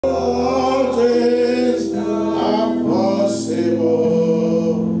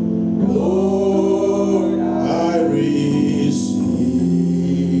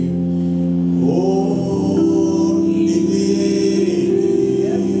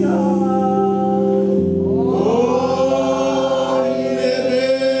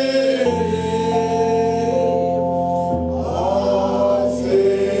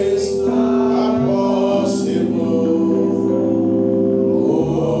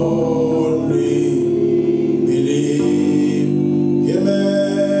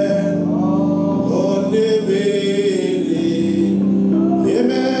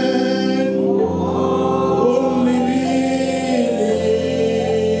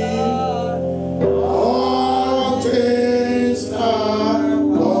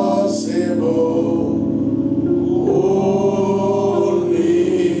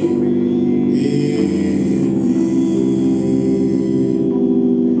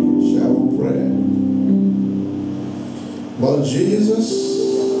Lord Jesus,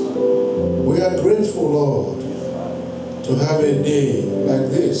 we are grateful, Lord, to have a day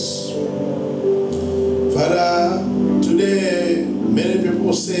like this. Father, today many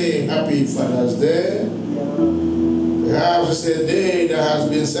people say Happy Father's Day. Perhaps it's a day that has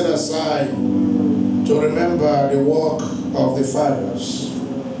been set aside to remember the work of the fathers.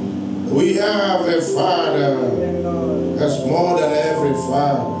 We have a Father that's more than every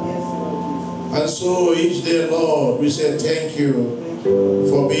father. And so each day, Lord, we say thank you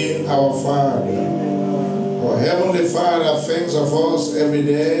for being our Father. Our Heavenly Father thinks of us every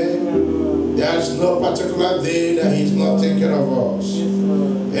day. There is no particular day that He's not thinking of us.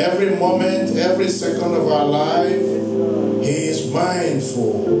 Every moment, every second of our life, He is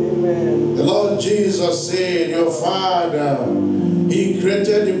mindful. The Lord Jesus said, your Father, He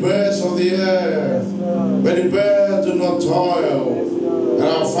created the birds of the air, but the birds do not toil, and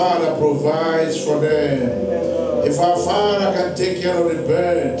our Father provides for them. If our Father can take care of the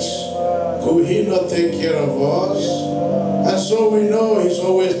birds, could He not take care of us? And so we know He's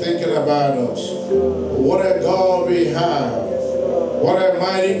always thinking about us. What a God we have. What a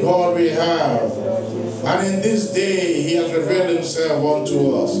mighty God we have. And in this day, He has revealed Himself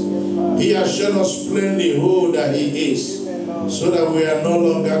unto us. He has shown us plainly who that He is, so that we are no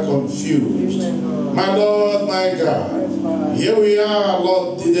longer confused. My Lord, my God, here we are,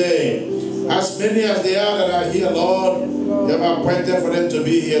 Lord, today. As many as they are that are here, Lord, you have appointed for them to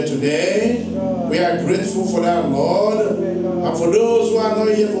be here today. We are grateful for that, Lord. And for those who are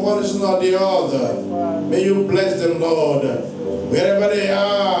not here for one reason or the other, may you bless them, Lord. Wherever they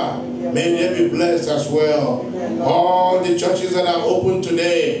are, may they be blessed as well. All the churches that are open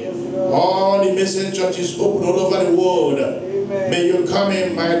today, all the message churches open all over the world, may you come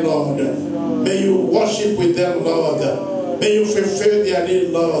in, my Lord. May you worship with them, Lord. May you fulfill their need,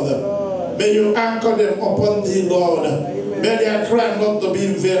 Lord. May you anchor them upon thee, Lord. May their cry not to be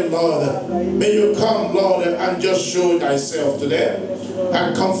in vain, Lord. May you come, Lord, and just show thyself to them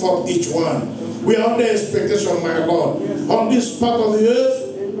and comfort each one. We are under expectation, my Lord, on this part of the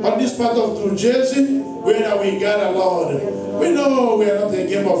earth, on this part of New Jersey, where we gather, Lord. We know we are not a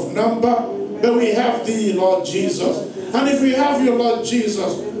game of number, but we have thee, Lord Jesus. And if we have you, Lord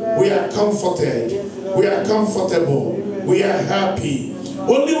Jesus, we are comforted, we are comfortable, we are happy.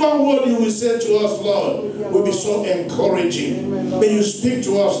 Only one word you will say to us, Lord, will be so encouraging. May you speak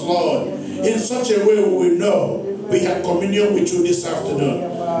to us, Lord, in such a way we will know we have communion with you this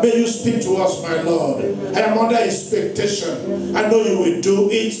afternoon. May you speak to us, my Lord. I am under expectation. I know you will do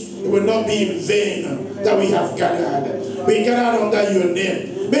it. It will not be in vain that we have gathered. We gathered under your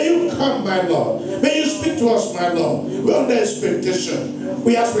name. May you come, my Lord. May you speak to us, my Lord. We are under expectation.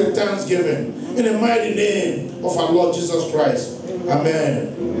 We ask for thanksgiving in the mighty name of our Lord Jesus Christ.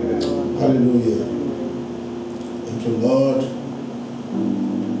 Amen. Hallelujah. Thank you, Lord.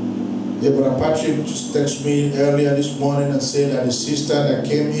 Yeah, Brother Patrick just texted me earlier this morning and said that the sister that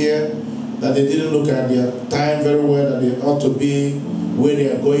came here, that they didn't look at their time very well, that they ought to be where they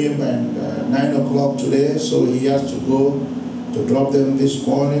are going by 9 o'clock today. So he has to go to drop them this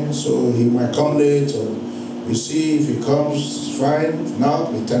morning. So he might come late. Or we see if he comes, fine. If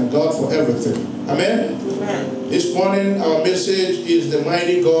not, we thank God for everything. Amen? Amen. This morning our message is the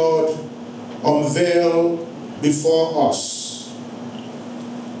mighty God unveiled before us.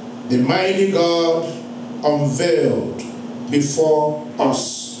 The mighty God unveiled before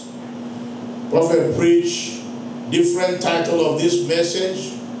us. Prophet preached different title of this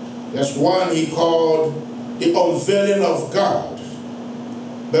message. There's one he called the unveiling of God.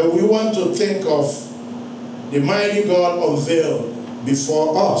 But we want to think of the mighty God unveiled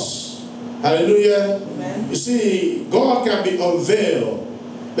before us. Hallelujah. Amen. You see, God can be unveiled,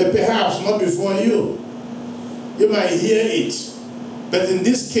 but perhaps not before you. You might hear it. But in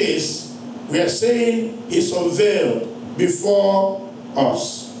this case, we are saying He's unveiled before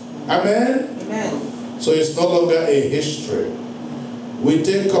us. Amen? Amen. So it's no longer a history. We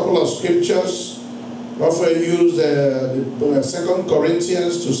take a couple of scriptures. Prophet used 2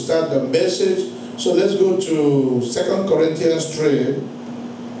 Corinthians to start the message. So let's go to 2 Corinthians 3.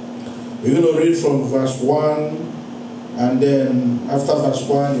 We're going to read from verse 1. And then after verse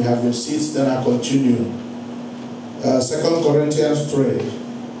 1, you have your seats. Then I'll continue. 2 Corinthians 3.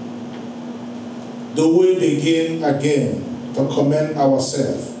 Do we begin again to commend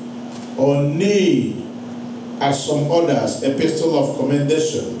ourselves, or need, as some others, epistle of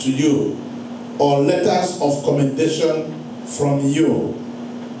commendation to you, or letters of commendation from you?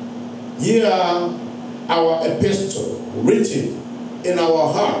 Ye are our epistle, written in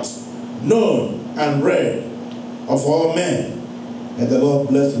our heart, known and read of all men. May the Lord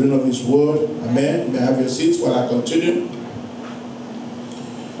bless the reading of His word. Amen. You may have your seats while I continue.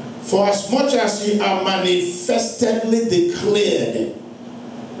 For as much as ye are manifestedly declared,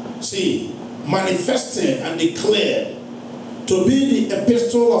 see, manifested and declared to be the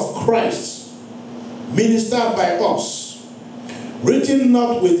epistle of Christ, ministered by us, written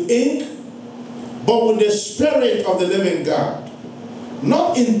not with ink, but with the Spirit of the living God,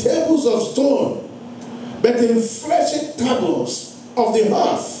 not in tables of stone, but in fleshy tables of the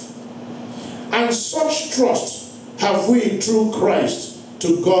earth. And such trust have we through Christ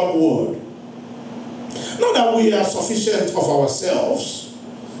to Godward. Not that we are sufficient of ourselves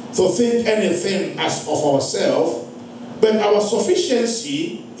to think anything as of ourselves, but our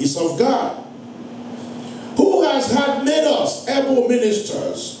sufficiency is of God, who has had made us able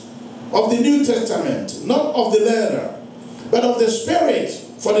ministers of the New Testament, not of the letter, but of the Spirit.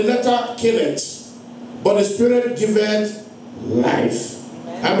 For the letter killeth, but the Spirit giveth life.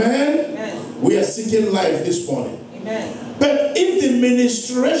 Amen? Amen. We are seeking life this morning. Amen. But if the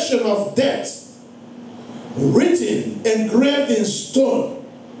ministration of death, written, engraved in stone,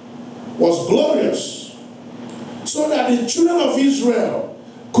 was glorious, so that the children of Israel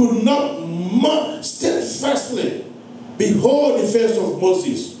could not steadfastly behold the face of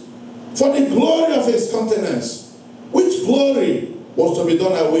Moses, for the glory of his countenance, which glory was to be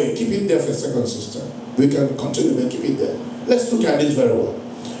done away. Keep it there for a second, sister. We can continue, but keep it there. Let's look at this very well.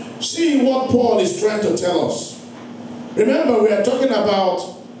 See what Paul is trying to tell us. Remember, we are talking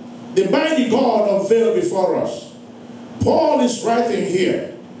about the mighty God unveiled before us. Paul is writing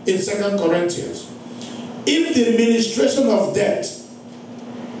here in 2 Corinthians, if the ministration of death,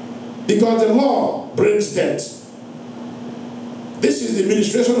 because the law brings death. This is the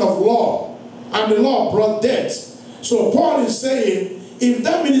ministration of law, and the law brought death. So Paul is saying, if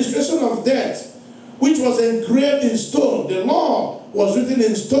that ministration of death, which was engraved in stone, the law was written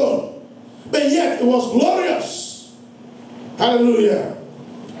in stone, but yet it was glorious. Hallelujah.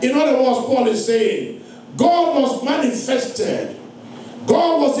 In other words, Paul is saying, God was manifested.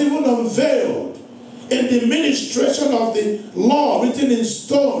 God was even unveiled in the ministration of the law written in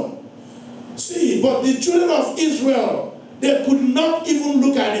stone. See, but the children of Israel, they could not even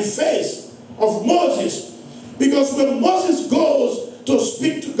look at the face of Moses, because when Moses goes to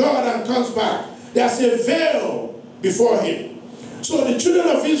speak to God and comes back, there's a veil before him. So the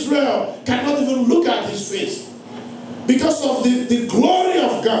children of Israel cannot even look at his face because of the glory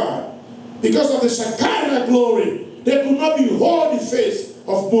of God, because of the Shekinah glory. They could not behold the face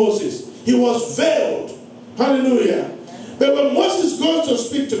of Moses. He was veiled. Hallelujah. But when Moses goes to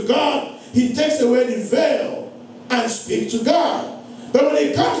speak to God, he takes away the veil and speaks to God. But when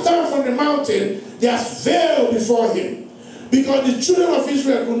he comes down from the mountain, there's veil before him, because the children of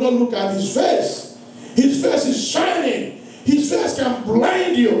Israel could not look at his face. His face is shining. His face can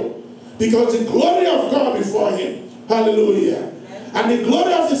blind you because the glory of God before him. Hallelujah. And the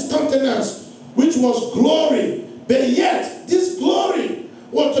glory of his countenance, which was glory, but yet this glory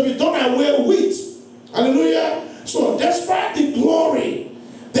was to be done away with. Hallelujah. So despite the glory,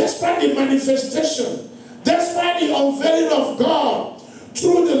 despite the manifestation, despite the unveiling of God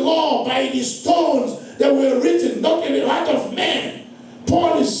through the law by the stones that were written, not in the heart of man,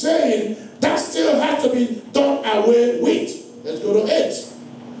 Paul is saying that still has to be done away with. Let's go to 8.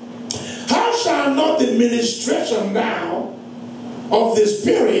 How shall not the ministration now of the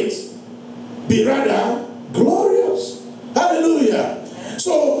Spirit be rather glorious? Hallelujah.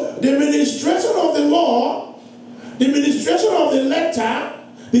 So the ministration of the law, the ministration of the letter,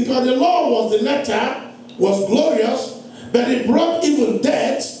 because the law was the letter, was glorious, but it brought even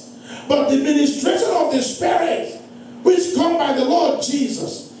death. But the ministration of the Spirit, which come by the Lord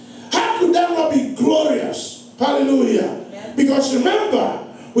Jesus, how could that not be glorious? Hallelujah. Yeah. Because remember,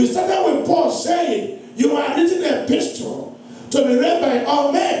 we started with Paul saying, you are written an epistle to be read by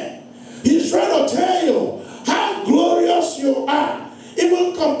all men. He's trying to tell you how glorious you are,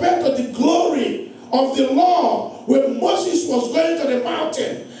 even compared to the glory of the law when Moses was going to the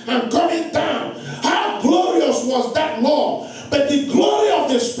mountain and coming down. How glorious was that law? But the glory of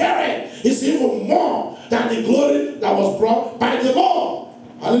the Spirit is even more than the glory that was brought by the law.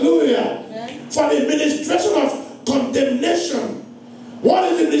 Hallelujah. Amen. For the ministration of condemnation. What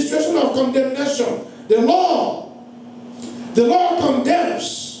is the ministration of condemnation? The law. The law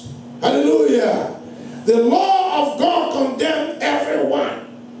condemns. Hallelujah. The law of God condemned everyone.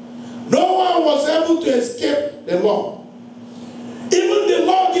 No one was able to escape the law. Even the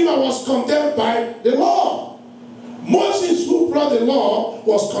lawgiver was condemned by the law. Moses, who brought the law,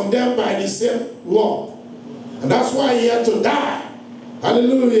 was condemned by the same law. And that's why he had to die.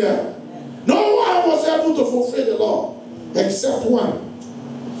 Hallelujah. No one was able to fulfill the law except one.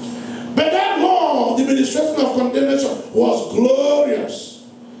 But that law, the ministration of condemnation, was glorious.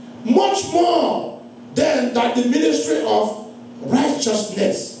 much more than that the ministry of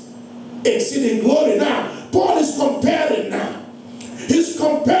righteousness exceeding glory. Now, Paul is comparing now. He's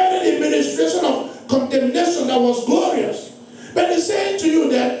comparing the ministration of condemnation that was glorious. But he's saying to you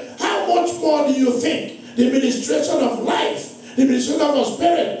that how much more do you think the ministration of life, the ministration of a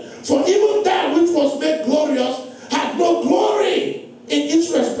spirit, for even that which was made glorious had no glory in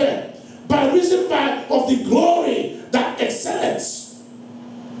its respect, by reason of the glory that excels.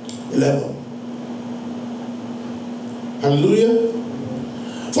 11. Hallelujah.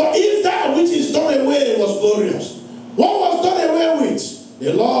 For if that which is done away was glorious, what was done away with?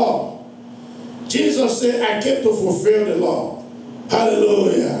 The law. Jesus said, I came to fulfill the law.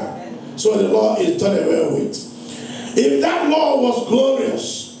 Hallelujah. So the law is done away with. If that law was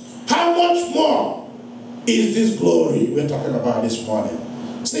glorious, how much more is this glory we're talking about this morning?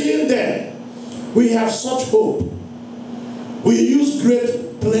 See in there, we have such hope. We use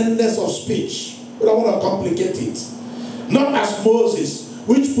great plainness of speech. We don't want to complicate it. Not as Moses,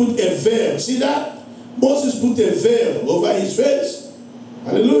 which put a veil. See that? Moses put a veil over his face.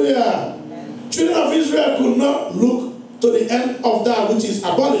 Hallelujah. Amen. Children of Israel could not look to the end of that which is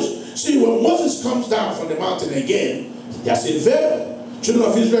abolished. See, when Moses comes down from the mountain again, there's a veil.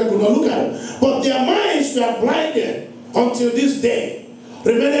 Children of Israel could not look at it. But their minds were blinded until this day.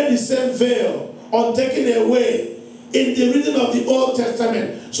 Remaining the same veil untaken away in the reading of the Old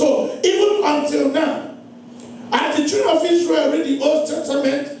Testament. So even until now, as the children of Israel read the Old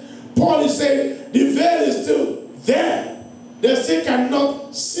Testament, Paul is saying the veil is still there. They still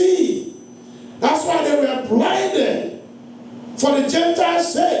cannot see. That's why they were blinded for the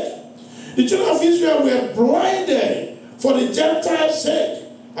Gentiles' sake. The children of Israel were blinded for the Gentiles' sake.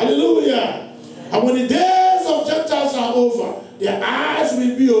 Hallelujah. And when the days of Gentiles are over, their eyes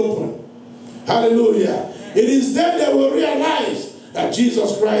will be open. Hallelujah. It is then they will realize that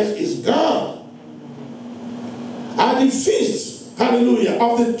Jesus Christ is God. At the feast, hallelujah,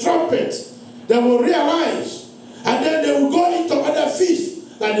 of the trumpet, they will realize. And then they will go into other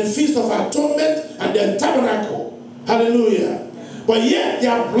feasts, like the Feast of Atonement and the Tabernacle. Hallelujah. But yet they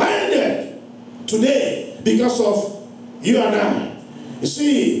are blinded today because of you and I. You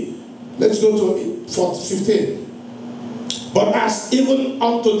see, let's go to 15. But as even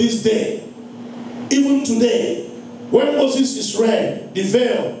unto this day, even today, when Moses is read, the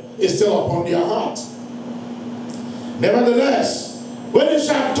veil is still upon their heart. Nevertheless, when they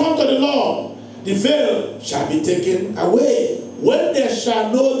shall turn to the Lord, the veil shall be taken away. When they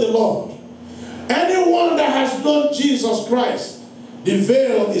shall know the Lord. Anyone that has known Jesus Christ, the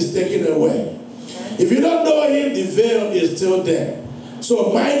veil is taken away. If you don't know him, the veil is still there.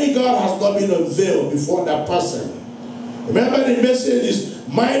 So mighty God has not been unveiled before that person. Remember the message is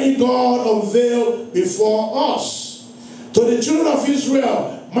mighty God unveiled before us. To the children of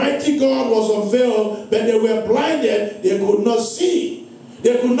Israel, mighty God was unveiled, but they were blinded, they could not see.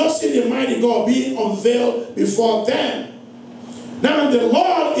 They could not see the mighty God being unveiled before them. Now the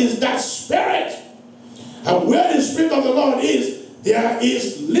Lord is that Spirit. And where the Spirit of the Lord is, there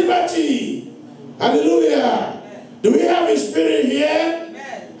is liberty. Hallelujah. Do we have His Spirit here?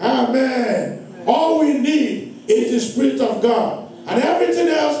 Amen. Amen. All we need is the Spirit of God. And everything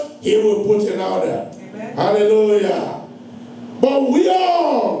else, He will put in order. Amen. Hallelujah. But we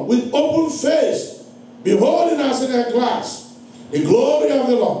all, with open face, beholding us in a glass, the glory of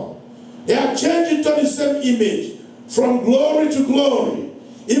the Lord. They are changed into the same image, from glory to glory,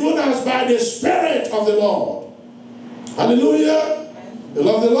 even as by the Spirit of the Lord. Hallelujah. Amen. You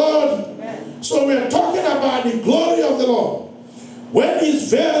love the Lord? Amen. So we are talking about the glory of the Lord. When His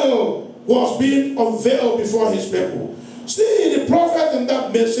veil was being unveiled before His people. See, the prophet in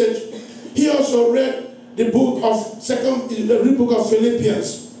that message, he also read the book of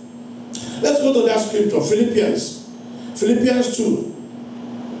Philippians. Let's go to that scripture, Philippians 2.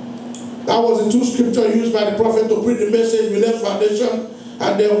 That was the two scriptures used by the prophet to preach the message. We left foundation,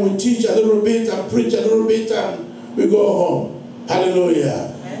 and then we teach a little bit and preach a little bit, and we go home.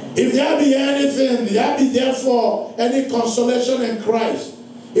 Hallelujah. Amen. If there be anything, there be therefore any consolation in Christ,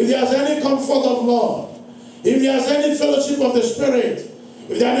 if there's any comfort of love, if there's any fellowship of the Spirit,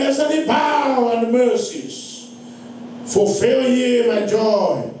 if there is any power and mercies, fulfill ye my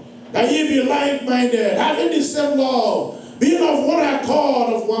joy, that ye be like-minded, having the same love, being of one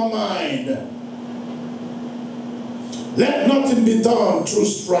accord, of one mind. Let nothing be done through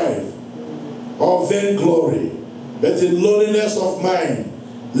strife or vainglory, but in lowliness of mind,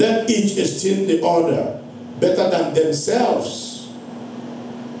 let each esteem the other better than themselves.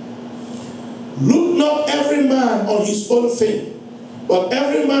 Look not every man on his own thing, but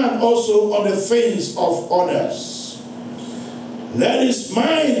every man also on the things of others. let his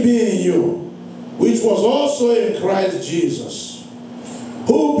mind be in you, which was also in Christ Jesus,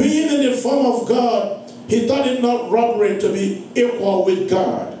 who being in the form of God, he thought it not robbery to be equal with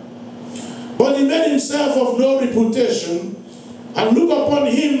God. But he made himself of no reputation, and looked upon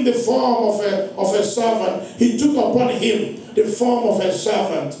him the form of a servant. He took upon him the form of a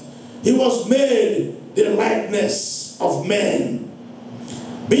servant. He was made the likeness of men.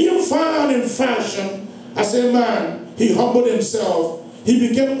 Being found in fashion as a man, he humbled himself. He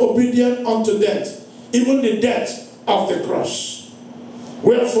became obedient unto death, even the death of the cross.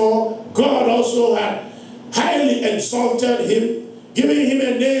 Wherefore, God also had highly exalted him, giving him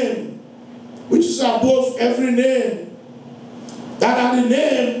a name which is above every name, that at the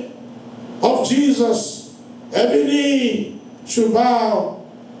name of Jesus, every knee should bow,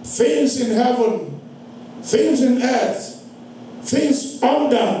 things in heaven, things in earth, things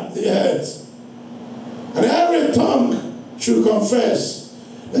under the earth, and every tongue should confess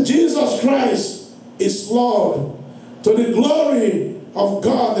that Jesus Christ is Lord, to the glory of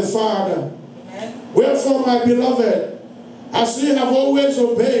God the Father. Amen. Wherefore, my beloved, as ye have always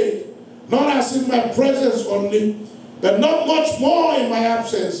obeyed, not as in my presence only, but not much more in my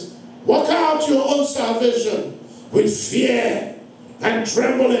absence, work out your own salvation with fear and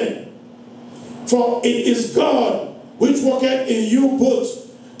trembling. For it is God which worketh in you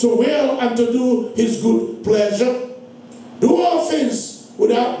both to will and to do his good pleasure. Do all things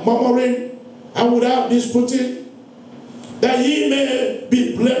without murmuring and without disputing, that ye may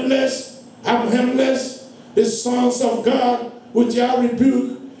be blameless and harmless, the sons of God, without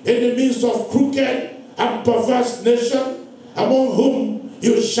rebuke, in the midst of crooked and perverse nation, among whom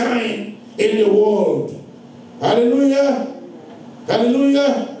you shine in the world. Hallelujah.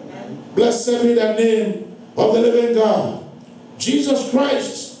 Hallelujah. Blessed be the name of the living God. Jesus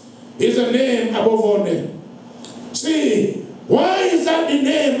Christ is a name above all names. See, why is that the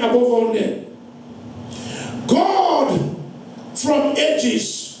name above all names? God from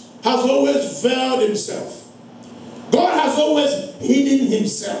ages has always veiled himself. God has always hidden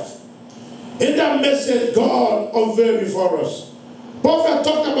himself. In that message, God unveiled before us. Prophet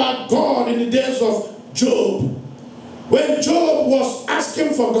talked about God in the days of Job. When Job was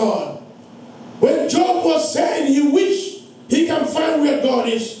asking for God, when Job was saying he wished he can find where God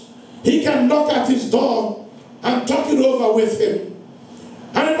is, he can knock at his door and talk it over with him.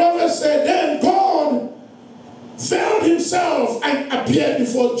 And the prophet said, then God veiled himself and appeared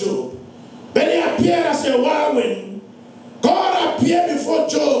before Job. When he appeared as a whirlwind, God appeared before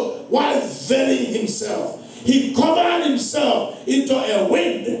Job while veiling himself. He covered himself into a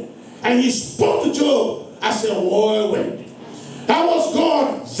wind, and he spoke to Job as a whirlwind. That was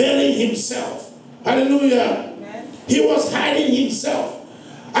God veiling himself. Hallelujah. Amen. He was hiding himself.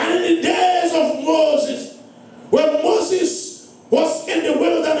 And in the days of Moses, when Moses was in the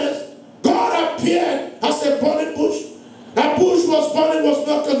wilderness, God appeared as a burning bush. That bush was burning, was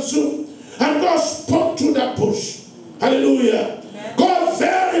not consumed. And God spoke to that bush. Hallelujah. Amen. God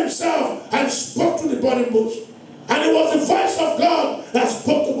veiled himself and spoke to the burning bush. And it was the voice of God that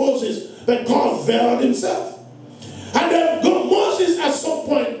spoke to Moses, but God veiled himself. And then Moses at some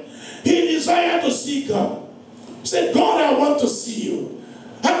point, he desired to see God. He said, God, I want to see you.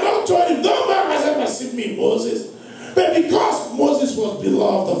 And God told him, no man has ever seen me, Moses. But because Moses was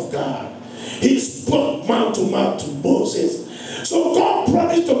beloved of God, he spoke mouth to Moses. So God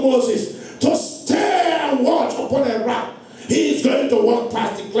promised to Moses to stay and watch upon a rock. He is going to walk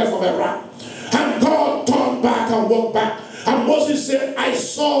past the cleft of a rock. And God turned back and walked back. And Moses said, I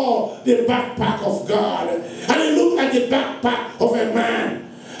saw the backpack of God. And he looked at the backpack of a man.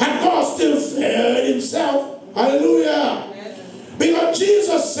 And God still veiled himself. Hallelujah. Amen. Because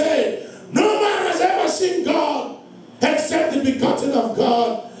Jesus said, no man has ever seen God except the begotten of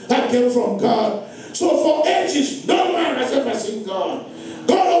God that came from God. So for ages, no man has ever seen God.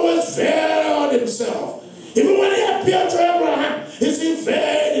 God always veiled himself. Even when he appeared to Abraham, he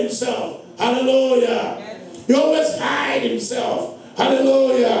veiled himself. Hallelujah. Amen. He always hide himself.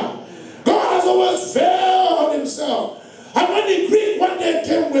 Hallelujah. God has always veiled himself. And when the Greek one day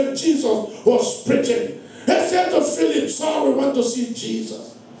came when Jesus was preaching, they said to Philip, Saul, we want to see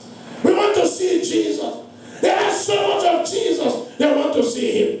Jesus. We want to see Jesus. They had so much of Jesus, they want to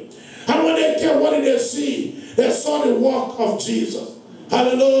see him. And when they came, what did they see? They saw the work of Jesus.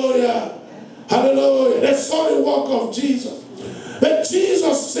 Hallelujah. Hallelujah. They saw the work of Jesus. But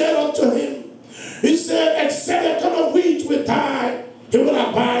Jesus said unto him, he said, except a ton of wheat will die, he will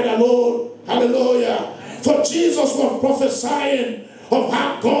abide alone. Hallelujah. For Jesus was prophesying of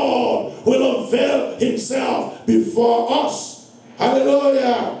how God will unveil himself before us. Hallelujah.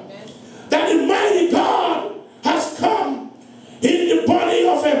 Amen. That the mighty God has come. He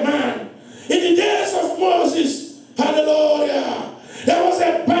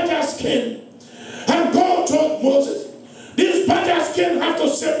king have to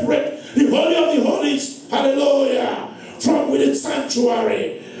separate the Holy of the Holies, hallelujah, from within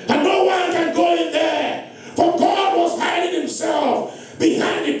sanctuary. And no one can go in there. For God was hiding himself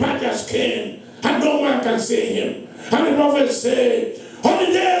behind the palace king, and no one can see him. And the prophet said, on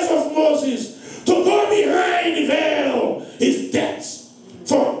the days of Moses, to go behind the veil is death.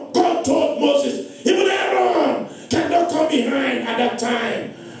 For God told Moses, even Aaron cannot come behind at that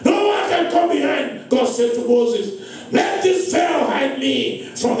time. No one can come behind. God said to Moses, let this veil hide me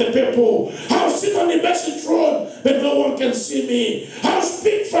from the people. I'll sit on the mercy throne, but no one can see me. I'll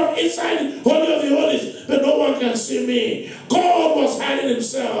speak from inside the Holy of the Holies, but no one can see me. God was hiding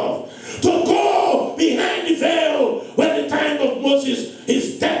himself to go behind the veil when the time of Moses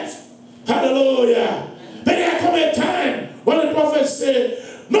is death. Hallelujah. But there come a time when the prophet said,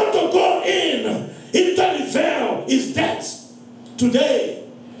 not to go in into the veil is death. Today,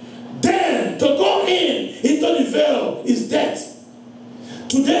 then to go in into the veil is death.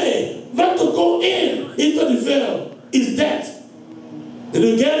 Today, not to go in into the veil is death. Did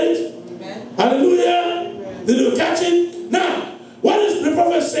you get it? Amen. Hallelujah. Did you catch it? Now, what is the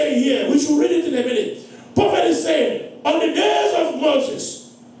prophet saying here? We should read it in a minute. Prophet is saying, on the days of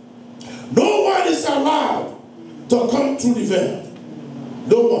Moses, no one is allowed to come through the veil.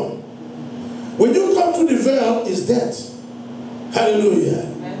 No one. When you come through the veil, is death. Hallelujah.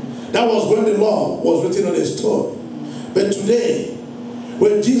 Amen. That was when the law was written on a stone. But today,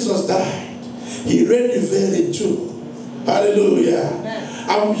 when Jesus died, he rent the veil in two. Hallelujah.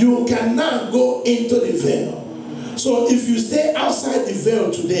 And you cannot go into the veil. So if you stay outside the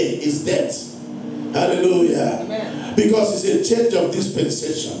veil today, it's death. Hallelujah. Amen. Because it's a change of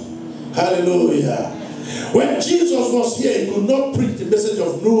dispensation. Hallelujah. When Jesus was here, he could not preach the message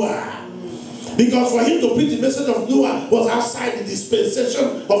of Noah. Because for him to preach the message of Noah was outside the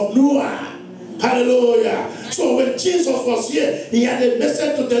dispensation of Noah. Hallelujah. So when Jesus was here, he had a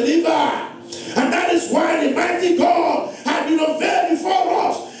message to deliver. And that is why the mighty God had been unveiled before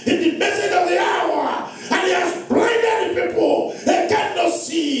us in the message of the hour. And he has blinded the people. They cannot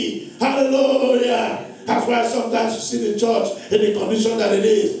see. Hallelujah. That's why sometimes you see the church in the condition that it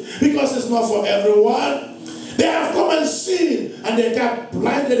is. Because it's not for everyone. They have come and seen and they got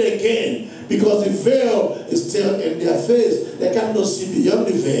blinded again. Because the veil is still in their face. They cannot see beyond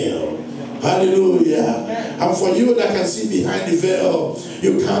the veil. Hallelujah. And for you that can see behind the veil,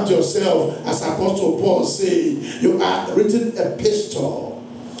 you count yourself, as Apostle Paul said, you are written epistle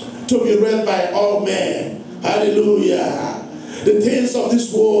to be read by all men. Hallelujah. The things of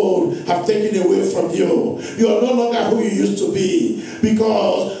this world have taken away from you. You are no longer who you used to be,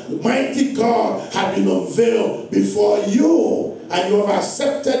 because the mighty God had been unveiled before you and you have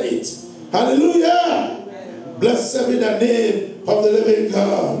accepted it. Hallelujah. Blessed be the name of the living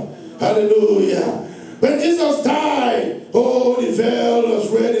God. Hallelujah. When Jesus died, oh, the veil was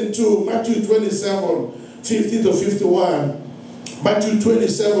read into Matthew 27, 50 to 51. Matthew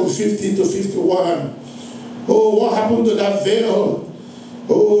 27, 50 to 51. Oh, what happened to that veil?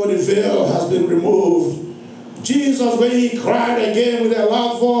 Oh, the veil has been removed. Jesus, when he cried again with a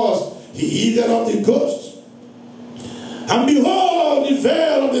loud voice, he heaved up the ghost. And behold, the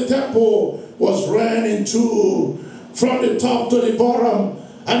veil of the temple was rent in two from the top to the bottom.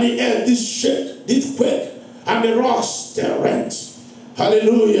 And the earth did shake, did quake, and the rocks they rent.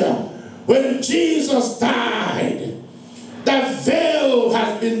 Hallelujah. When Jesus died, that veil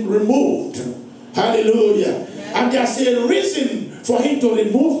has been removed. Hallelujah. And there's a reason for him to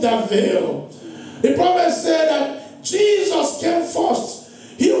remove that veil. The prophet said that Jesus came first.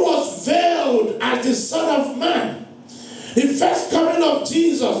 He was veiled as the Son of Man. The first coming of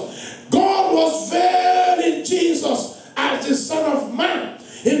Jesus, God was veiled in Jesus as the Son of Man,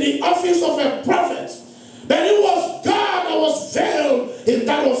 in the office of a prophet. Then it was God that was veiled in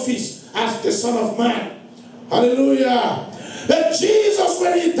that office as the Son of Man. Hallelujah. But Jesus,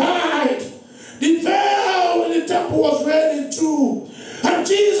 when he died, the veil in the temple was rent in two. And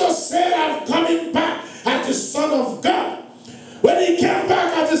Jesus said, I'm coming back as the Son of God. When he came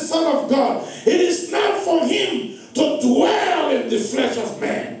back as the Son of God, it is not for him to dwell in the flesh of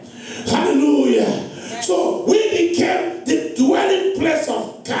man. Hallelujah. So we became the dwelling place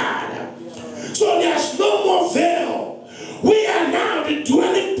of God. So there's no more veil. We are now the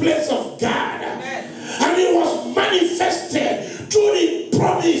dwelling place of God. And it was manifested through the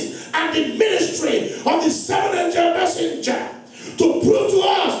promise and the ministry of the seven-angel messenger to prove to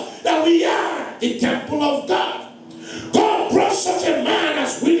us that we are the temple of God. God brought such a man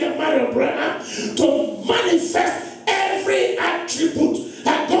as William Marion Branham to manifest every attribute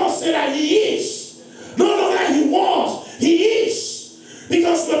that God said that he is. No longer he was, he is.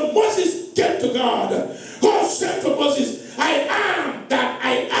 Because when Moses came to God, God said to Moses, I am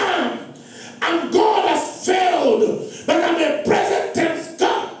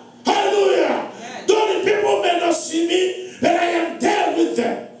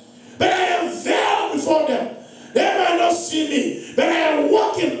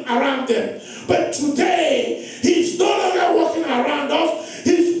walking around them. But today, he's no longer walking around us.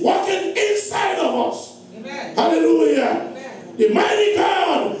 He's walking inside of us. Amen. Hallelujah. Amen. The mighty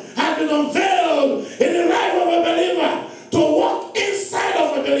God has been unveiled in the life of a believer to walk inside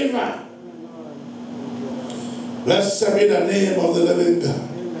of a believer. Blessed be the name of the living God.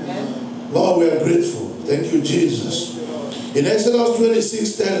 Amen. Lord, we are grateful. Thank you, Jesus. In Exodus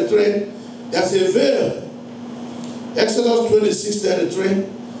 26:33, there's a veil. Exodus 26:33,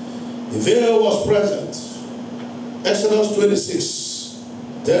 the veil was present. Exodus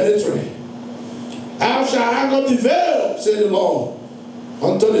 26:33. Thou shalt hang up the veil, said the Lord,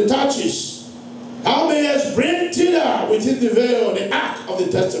 unto the touches. Thou mayest bring thither within the veil the ark of the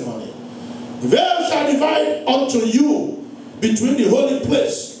testimony. The veil shall divide unto you between the holy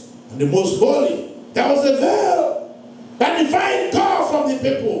place and the most holy. There was a veil that divided God from the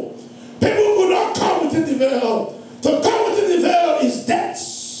people. People could not come within the veil. To come within the veil is death.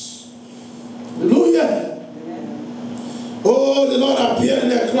 Hallelujah. Oh, the Lord appeared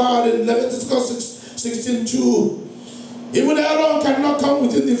in a cloud in Leviticus 16:2. Even Aaron cannot come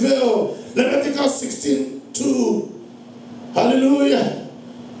within the veil. Leviticus 16:2. Hallelujah.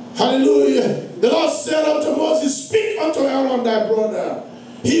 Hallelujah. The Lord said unto Moses, speak unto Aaron thy brother.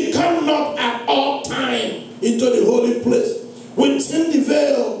 He come not at all time into the holy place within the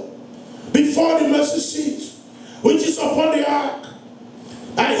veil before the mercy seat, which is upon the ark,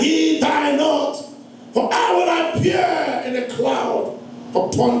 and he die not, for I will appear in a cloud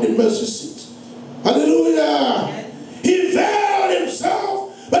upon the mercy seat. Hallelujah. He veiled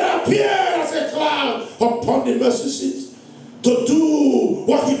himself, but appeared as a cloud upon the mercy seat to do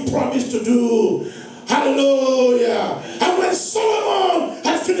what he promised to do. Hallelujah. And when Solomon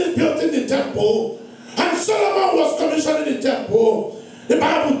had finished building the temple, and Solomon was commissioning the temple, the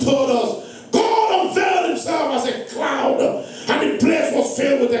Bible told us God unveiled himself as a cloud, and the place was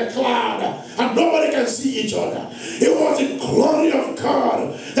filled with a cloud, and nobody can see each other. It was the glory of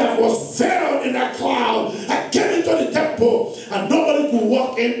God that was veiled in that cloud and came into the temple, and nobody could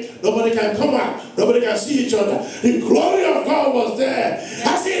walk in, nobody can come out, nobody can see each other. The glory of God was there,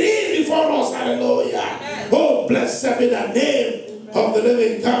 as it is before us. Hallelujah. Oh, blessed be the name of the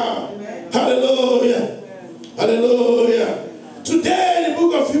living God. Hallelujah. Hallelujah. Today, in the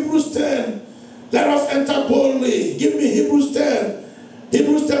book of Hebrews 10, let us enter boldly. Give me Hebrews 10.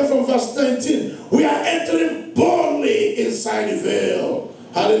 Hebrews 10 from verse 19. We are entering boldly inside the veil.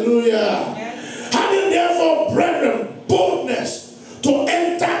 Hallelujah. Having therefore, brethren, boldness to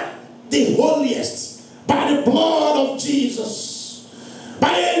enter the holiest by the blood of Jesus,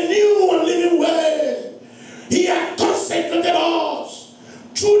 by a new and living way. He had consecrated us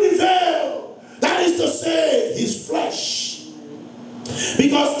through the veil, that is to say, his flesh.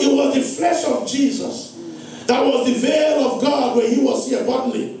 Because it was the flesh of Jesus that was the veil of God when he was here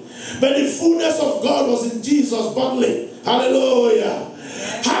bodily. But the fullness of God was in Jesus bodily. Hallelujah.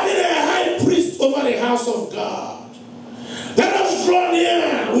 Having a high priest over the house of God, let us draw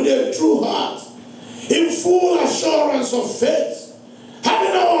near with a true heart, in full assurance of faith,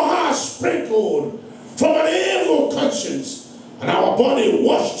 having our hearts sprinkled from an evil conscience and our body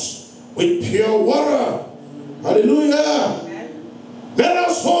washed with pure water. Hallelujah. Let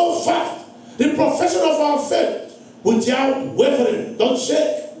us hold fast the profession of our faith without wavering. Don't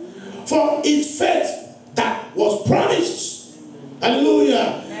shake. For it's faith that was promised.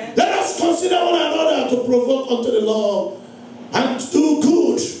 Hallelujah. Let us consider one another to provoke unto the Lord and do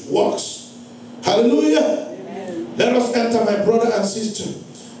good works. Hallelujah. Amen. Let us enter, my brother and sister,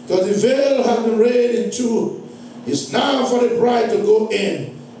 because the veil has been raised in two. It's now for the bride to go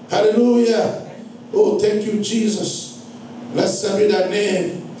in. Hallelujah. Oh, thank you, Jesus. Blessed be the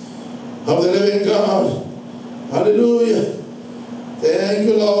name of the living God. Hallelujah. Thank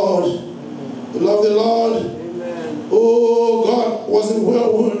you, Lord. You love the Lord. Amen. Oh, God wasn't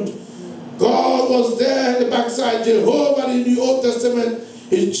whirlwind. God was there in the backside. Jehovah in the Old Testament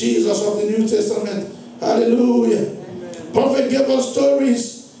is Jesus of the New Testament. Hallelujah. Amen. Prophet gave us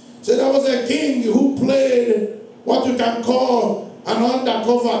stories. Said there was a king who played what you can call an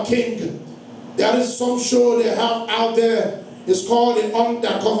undercover king. There is some show they have out there. It's called the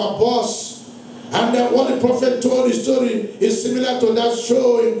Undercover Boss. And what the prophet told the story is similar to that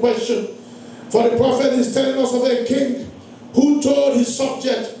show in question. For the prophet is telling us of a king who told his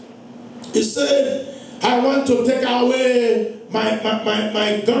subject, he said, I want to take away my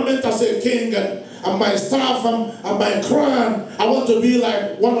garment as a king and my staff and my crown. I want to be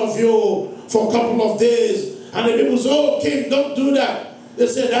like one of you for a couple of days. And the people said, oh, king, don't do that. He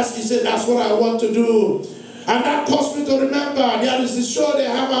said, that's what I want to do. And that caused me to remember, there is this show they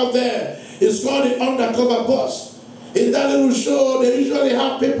have out there. It's called the Undercover Boss. In that little show, they usually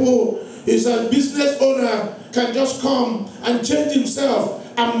have people, it's a business owner, can just come and change himself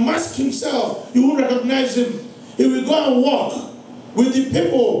and mask himself. You won't recognize him. He will go and walk with the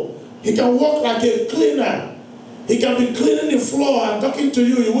people. He can walk like a cleaner. He can be cleaning the floor and talking to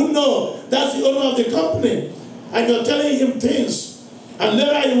you. You wouldn't know that's the owner of the company. And you're telling him things. And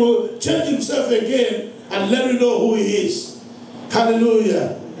later he will change himself again and let you know who he is.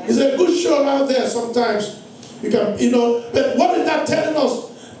 Hallelujah. It's a good show out there sometimes. You can, but what is that telling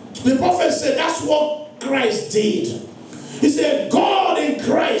us? The prophet said that's what Christ did. He said God in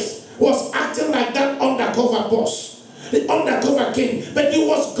Christ was acting like that undercover boss, the undercover king, but he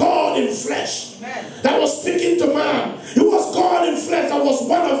was God in flesh. That was speaking to man. He was God in flesh that was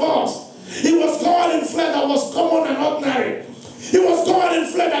one of us. He was God in flesh that was common and ordinary. He was God in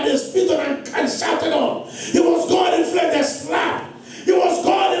flesh that they spit on and shouted on. He was God in flesh that slapped. He was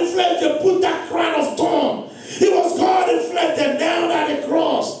God in flesh that put that crown of thorn. He was God in flesh that nailed at the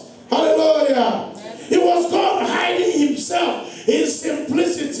cross. Hallelujah. He was God hiding himself in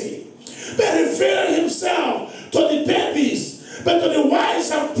simplicity, but revealing himself to the babies, but to the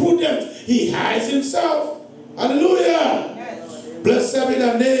wise and prudent, he hides himself. Hallelujah. Blessed be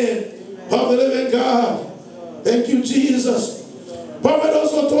the name of the living God. Thank you, Jesus. Prophet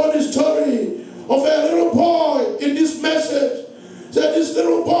also told the story of a little boy in this message. Said this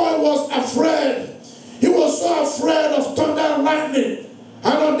little boy was afraid. He was so afraid of thunder and lightning.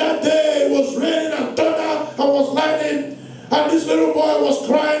 And on that day it was raining and thunder and was lightning. And this little boy was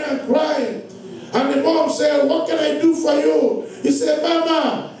crying and crying. And the mom said, what can I do for you? He said,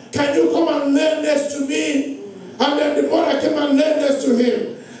 Mama, can you come and lay next to me? And then the mother came and lay next to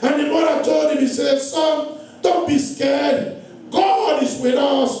him. And the mother told him, he said, son, don't be scared. God is with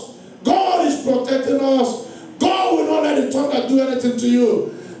us. God is protecting us. God will not let the thunder do anything to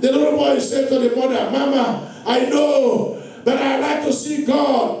you. The little boy said to the mother, Mama, I know, but I like to see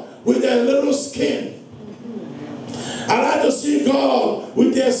God with a little skin. I like to see God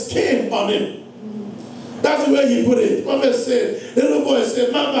with their skin on him. That's the way he put it. Prophet said, the little boy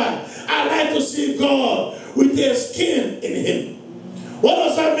said, Mama, I like to see God with their skin in him. What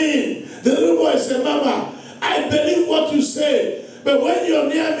does that mean? The little boy said, Mama, I believe what you say, but when you're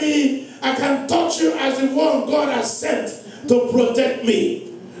near me, I can touch you as the one God has sent to protect me.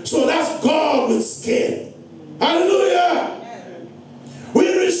 So that's God with skin. Hallelujah.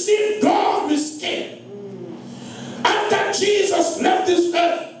 We receive God with skin. After Jesus left this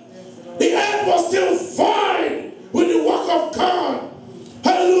earth, the earth was still void with the work of God.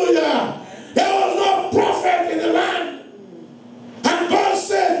 Hallelujah. There was no prophet in the land. And God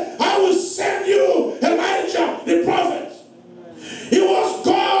said, I will send you Elijah the prophet. He was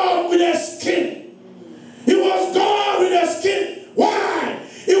God with a skin. He was God with a skin. Why?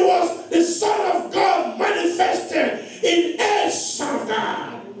 He was the Son of God manifested in a Son of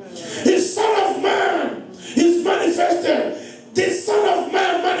God. His Son of Man is manifested. The Son of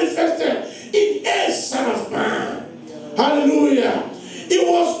Man manifested in a Son of Man. Hallelujah. It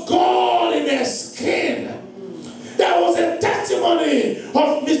was God in a skin. There was a testimony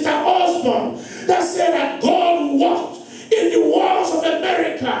of Mr. Osborne that said that God walked in the walls of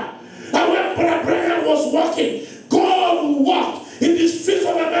America. And when Brother Branham was walking, God walked in the streets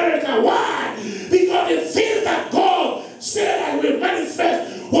of America. Why? Because the thing that God said I will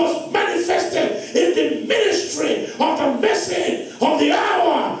manifest was manifested in the ministry of the message of the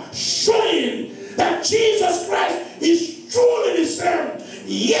hour, showing that Jesus Christ is truly the same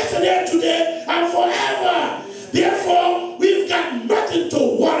yesterday, today, and forever. Therefore, we've got nothing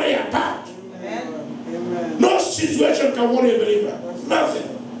to worry about. Amen. No situation can worry a believer.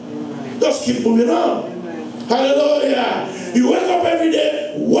 Nothing. Just keep moving on. Amen. Hallelujah. You wake up every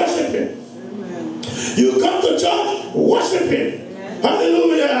day worshiping. Amen. You come to church worshiping. Amen.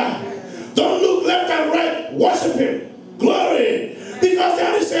 Hallelujah. Don't look left and right worshiping. Glory. Because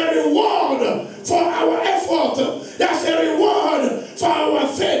there is a reward for our effort. There's a reward for our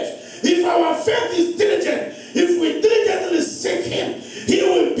faith. If our faith is diligent, if we diligently seek him, he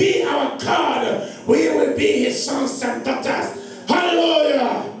will be our God. We will be his sons and daughters.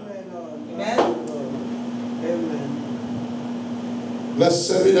 Hallelujah. Amen. Amen.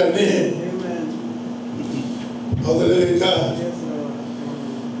 Blessed be the name. Amen. Of the living God. Yes,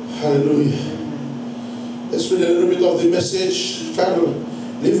 hallelujah. Let's read a little bit of the message. Try to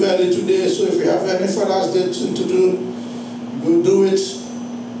live early today, so if you have any Father's Day to do, we'll do it.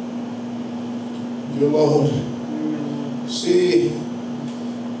 Dear Lord. See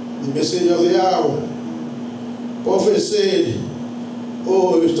the message of the hour. Prophet said,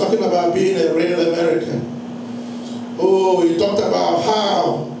 oh, he was talking about being a real American. Oh, he talked about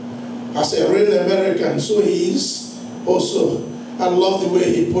how, as a real American, so he is also, I love the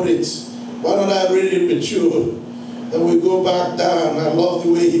way he put it. Why don't I read it with you? And we go back down. I love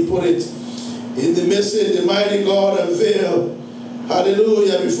the way he put it. In the message, the mighty God unveiled.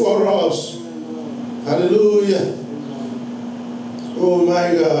 Hallelujah, before us. Hallelujah. Oh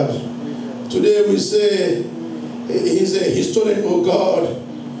my God. Today we say he's a historical God.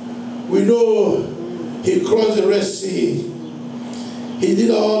 We know he crossed the Red Sea. He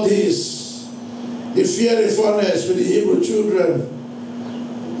did all this. The fiery furnace with the Hebrew children.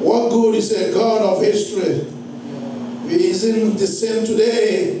 What good is a God of history? He isn't the same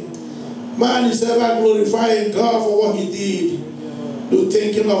today. Man is ever glorifying God for what he did. Do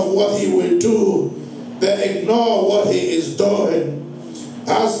thinking of what he will do, then ignore what he is doing.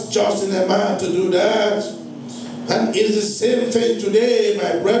 Ask just in a man to do that. And it is the same thing today,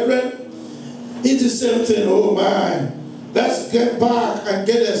 my brethren. It's the same thing, oh my. Let's get back and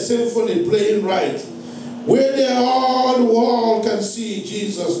get a symphony playing right. Where there all the world can see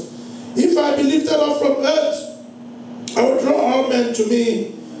Jesus. If I be lifted up from earth, I will draw all men to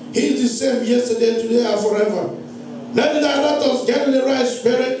me. He is the same yesterday, today, and forever. Let us get in the right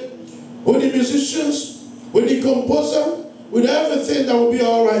spirit with the musicians, with the composer, with everything that will be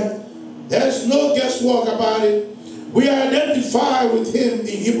all right. There's no guesswork about it. We identify with him in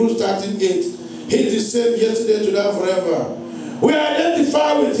Hebrews 13:8. He is the same yesterday, today, and forever. We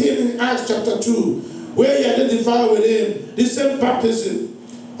identify with him in Acts chapter 2, where he identified with him, the same baptism.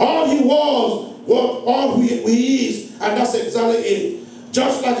 All he was all he is, and that's exactly it.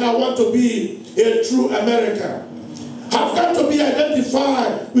 Just like I want to be a true American. I've got to be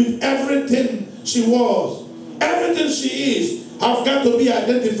identified with everything she was. Everything she is, I've got to be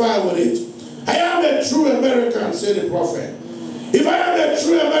identified with it. I am a true American, said the prophet. If I am a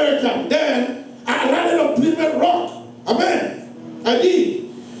true American, then I landed on Plymouth Rock. Amen. I did.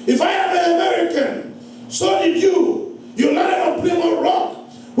 If I am an American, so did you. You landed on Plymouth Rock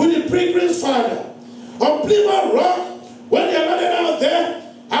with the Pilgrim's Father. On Plymouth Rock, when they landed out there,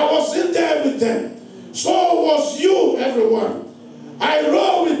 I was in there with them. So was you, everyone. I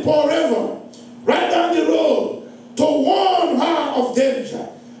rode with Paul River right down the road to warn her of danger.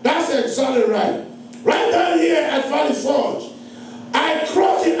 That's exactly right. Right down here at Valley Forge, I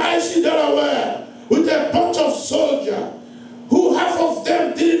crossed the icy Delaware with a bunch of soldiers who half of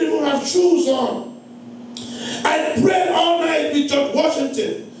them didn't even have shoes on. I prayed all night with George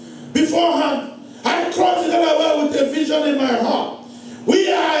Washington. Beforehand, I crossed the Delaware with a vision in my heart.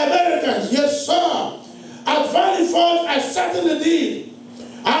 We are Americans, yes sir. At Valley Forge, I certainly did.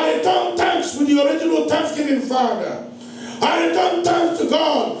 I returned thanks with the original Thanksgiving Father. I returned thanks to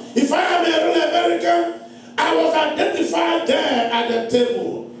God. If I am a real American, I was identified there at the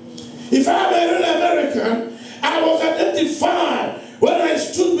table. If I am a real American, I was identified when I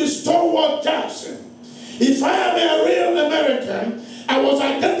stood with Stonewall Jackson. If I am a real American, I was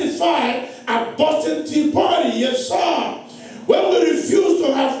identified at Boston Tea Party, yes sir. When we refused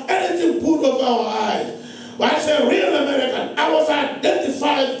to have anything put over our eyes. As a real American, I was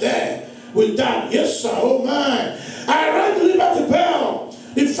identified there with that. Yes, sir. Oh, my. I rang the Liberty Bell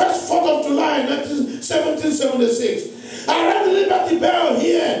the first 4th of July, 1776. I rang the Liberty Bell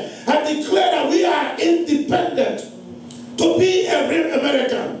here and declared that we are independent. To be a real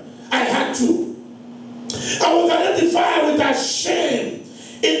American, I had to. I was identified with that shame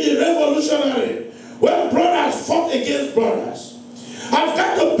in the Revolutionary when brothers fought against brothers. I've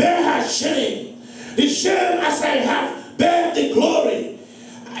got to bear her shame. The shame as I have bear the glory.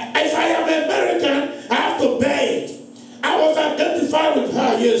 If I am American, I have to bear it. I was identified with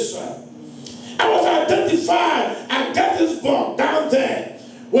her, yes sir. I was identified at Gettysburg down there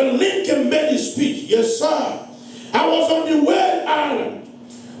when Lincoln made his speech, yes sir. I was on the Wade Island.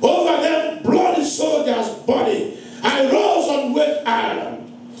 Over them bloody soldiers' body. I rose on Wade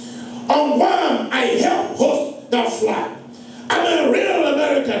Island. On one, I helped host that flag. I'm a real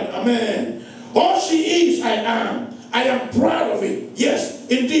American, amen. All she is, I am. I am proud of it. Yes,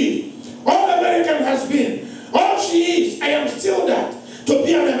 indeed. All American has been. All she is, I am still that. To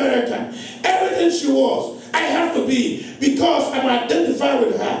be an American. Everything she was, I have to be. Because I'm identified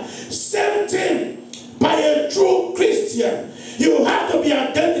with her. Same thing. By a true Christian, you have to be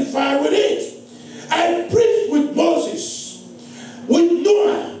identified with it. I preached with Moses. With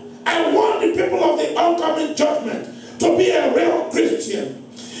Noah. I want the people of the oncoming judgment to be a real Christian.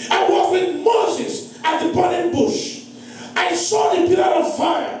 I was with Moses at the burning bush. I saw the pillar of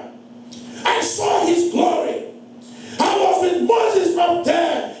fire. I saw his glory. I was with Moses up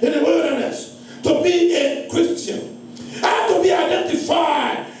there in the wilderness to be a Christian. I have to be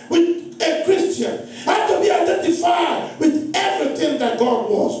identified with a Christian. I have to be identified with everything that God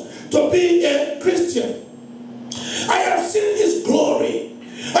was to be a Christian. I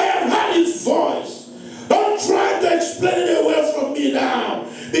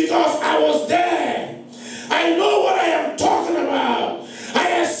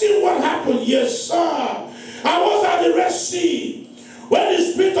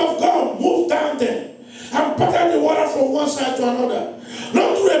from one side to another.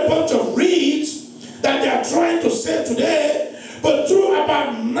 Not through a bunch of reeds that they are trying to say today, but through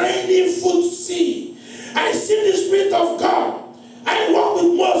about 90-foot sea. I see the Spirit of God. I walked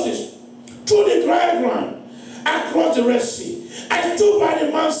with Moses through the dry ground, across the Red Sea. I stood by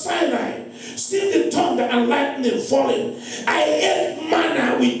the Mount Sinai, seeing the thunder and lightning falling. I ate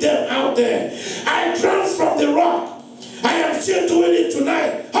manna with them out there. I drank from the rock. I am still doing it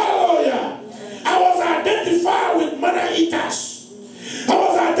tonight. Hallelujah. I was identified with manna eaters. I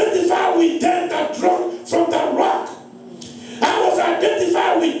was identified with them that drank from the rock. I was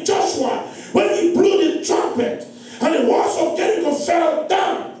identified with Joshua when he blew the trumpet and the walls of Jericho fell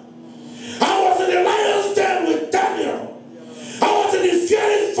down. I was in the lion's den with Daniel. I was in the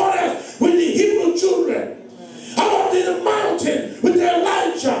fiery forest with the Hebrew children. I was in the mountain with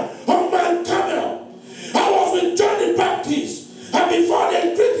Elijah on Mount Carmel. I was with John the Baptist, and before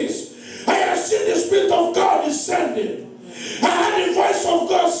the critics, I had seen the Spirit of God descending. I heard the voice of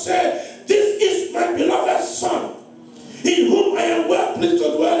God say, "This is my beloved Son, in whom I am well pleased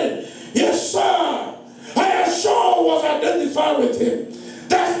to dwell in." Yes, sir. I sure was identified with him.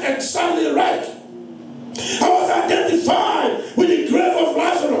 That's exactly right. I was identified with the grave of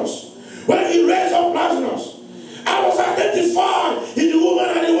Lazarus when he raised up Lazarus. I was identified in the woman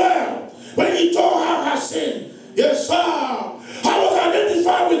at the well when he told her her sin. Yes, sir. I was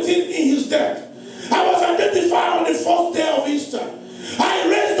identified with him in his death. I was identified on the fourth day of Easter. I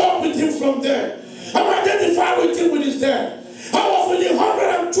raised up with him from there. I'm identified with him with his death. I was with the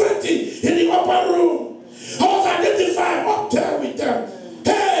 120 in the upper room. I was identified up there with them.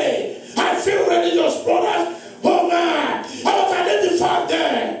 Hey, I feel religious, brothers. Oh man, I was identified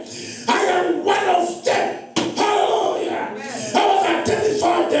there. I am one of them. Hallelujah. I was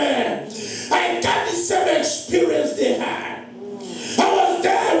identified there. I got the same experience they had. I was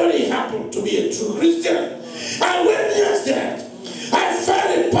there when it happened to be a true Christian. I witnessed that. I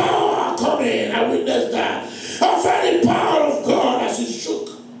felt the power coming. I witnessed that. I felt the power of God as it shook.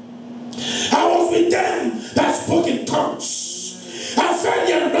 I was with them that spoke in tongues. I felt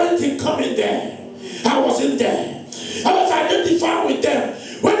the anointing coming there. I was in there. I was identified with them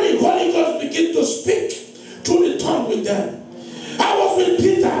when the Holy Ghost began to speak through the tongue with them. I was with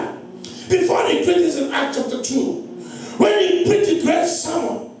Peter before the critics in Acts chapter 2. When he preached the great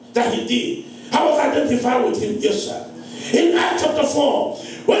sermon that he did, I was identified with him. Yes, sir. In Acts chapter 4,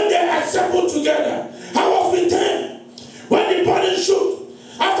 when they assembled together, I was with them. When the body shook,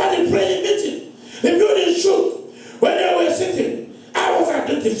 after the praying meeting, the building shook. When they were sitting, I was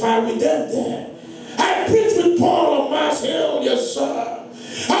identified with them there. I preached with Paul on Mars Hill, yes, sir.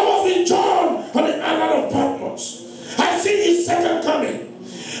 I was with John on the island of Patmos. I see his second coming.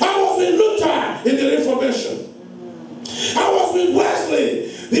 I was with Luther in the Reformation. I was with Wesley,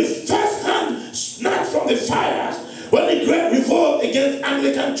 the first hand snatched from the fires when the great revolt against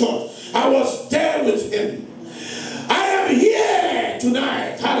Anglican Church. I was there with him. I am here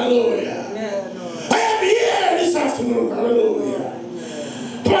tonight. Hallelujah. I am here this afternoon. Hallelujah.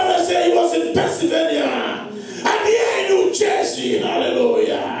 Brother said he was in Pennsylvania. I'm here in New Jersey.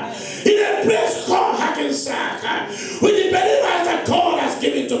 Hallelujah. In a place called Hackensack. With the believers that God has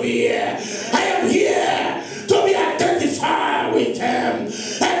given to me here. I am here to be identified with him.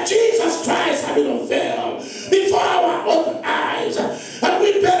 And Jesus Christ has been unveiled before our own eyes. And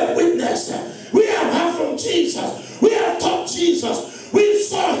we bear witness. We have heard from Jesus. We have taught Jesus. We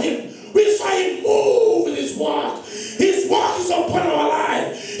saw him. We saw him move in his walk. His walk is upon our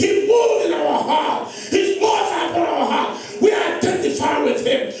life. He moved in our heart. His words are upon our heart. We identify with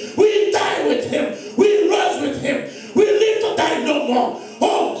him. We die with him. We rise with him. We live to die no more.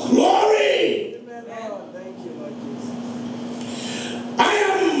 Oh, glory. Thank you, Lord Jesus. I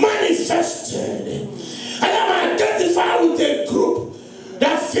am manifested. I am identified with a group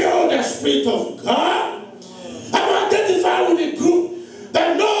that feel the Spirit of God. I'm identified with a group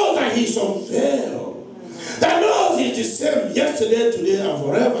that knows that he's unveiled. That knows he's the same yesterday, today, and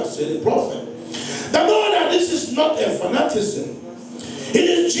forever, said the prophet. That knows that this is not a fanaticism. It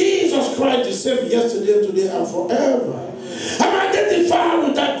is Jesus Christ the same yesterday, today, and forever. I'm identified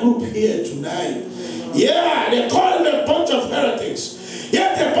with that group here tonight. Yeah, they call them a bunch of heretics.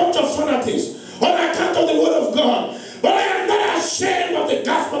 Yeah, they're a bunch of fanatics on account of the word of God. But I am not ashamed of the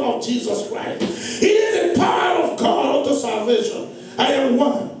gospel of Jesus Christ. It is the power of God unto salvation. I am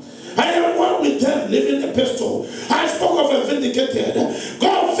one. I am one with them, living epistle. I spoke of a vindicated.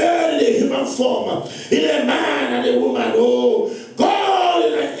 God fell in a human form, in a man and a woman. Oh, God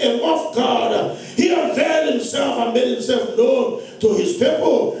in a of God. He unveiled himself and made himself known to his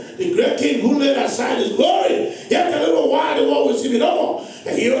people. The great king who laid aside his glory, yet a little while the world will see me no more.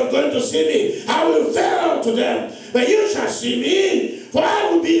 And you are going to see me. I will fail to them, but you shall see me, for I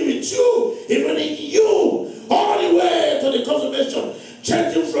will be with you, even in you, all the way to the consummation.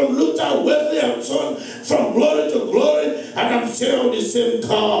 Changing from Luther, Wesley, and so on, from glory to glory, and I'm still on the same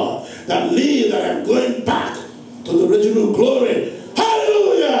car that leads, that I'm going back to the original glory.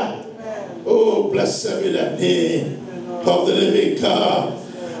 Hallelujah! Amen. Oh, blessed be the name of the living God.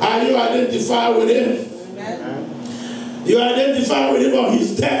 Are you identified with him? Amen. You identify with him on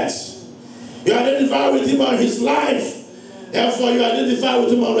his death. You identify with him on his life. Therefore, you identify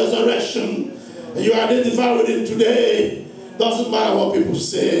with him on resurrection. And you identify with him today. Doesn't matter what people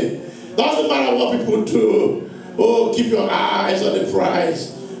say. Doesn't matter what people do. Oh, keep your eyes on the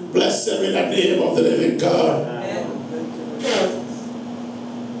prize. Blessed be the name of the living God. Amen.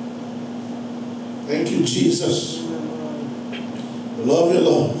 Thank you, Jesus. We love you,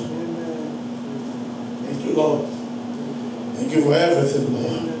 Lord. Thank you, Lord. Thank you for everything,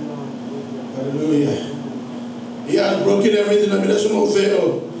 Lord. Hallelujah. He has broken every denominational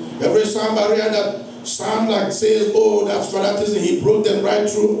veil. Every sound barrier that sound like says, oh, that's fanaticism, he broke them right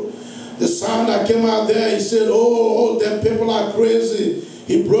through. The sound that came out there, he said, oh, them people are crazy.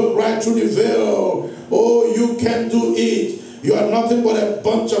 He broke right through the veil. Oh, you can't do it. You are nothing but a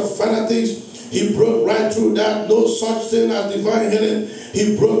bunch of fanatics. He broke right through that. No such thing as divine healing.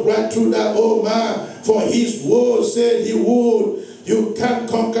 He broke right through that. Oh, man, for his word said he would. You can't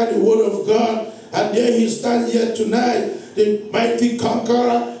conquer the word of God. And there he stands here tonight, the mighty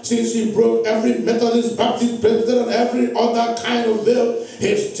conqueror, since he broke every Methodist, Baptist, Presbyterian, every other kind of veil.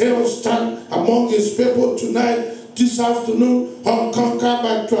 He still stands among his people tonight, this afternoon, unconquered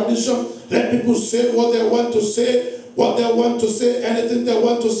by tradition. Let people say what they want to say, anything they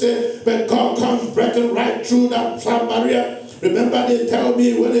want to say, but God comes breaking right through that sound barrier. Remember, they tell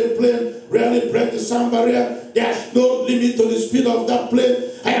me when a plane rarely breaks the sound barrier, there's no limit to the speed of that plane.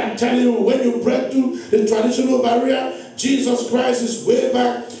 I am telling you, when you break through the traditional barrier, Jesus Christ is way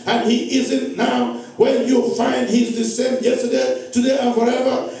back, and he isn't now. When you find he's the same yesterday, today, and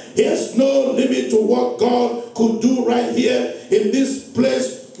forever, there's no limit to what God could do right here in this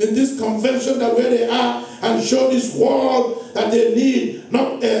place, in this convention that where they are, and show this world that they need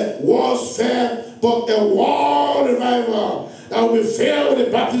not a world's fair, but a world revival that will be filled with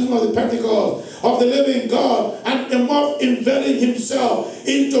the baptism of the Pentecost of the living God, and unveiling himself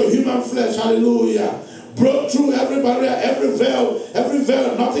into human flesh. Hallelujah. Broke through every barrier, every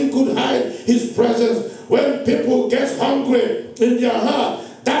veil, nothing could hide his presence. When people get hungry in their heart,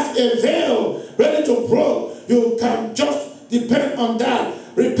 that's a veil ready to break. You can just depend on that.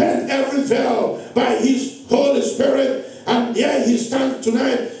 Repent every veil by his Holy Spirit, and here he stands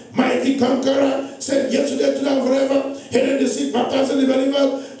tonight, mighty conqueror, said yesterday, today, and forever, healing the sick, baptizing the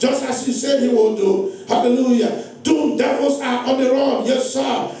believers, just as he said he will do. Hallelujah. Doomed devils are on the run. Yes,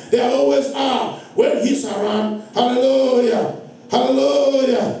 sir. They always are when he's around. Hallelujah.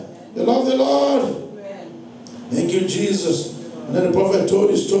 Hallelujah. You love the Lord. Amen. Thank you, Jesus. And then the prophet told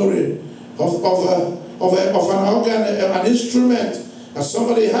the story of an organ, an instrument that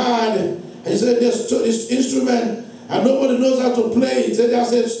somebody had. And he said, this instrument, and nobody knows how to play it. He said,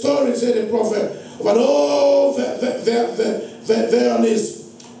 there's a story, said the prophet, of an old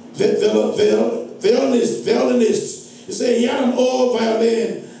violinist. He said he had an old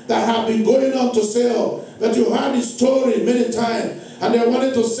violin that had been going on to sell, that you heard his story many times, and they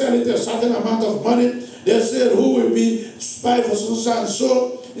wanted to sell it a certain amount of money. They said, who will be spy for so and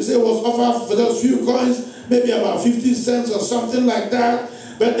so? He said it was offered for those few coins, maybe about 50 cents or something like that.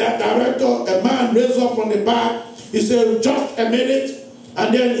 But that director, a man raised up on the bar. He said, just a minute.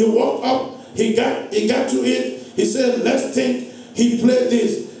 And then he walked up. He got to it. He said, let's think. He played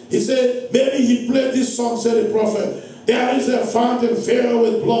this. He said, maybe he played this song, said the prophet. There is a fountain filled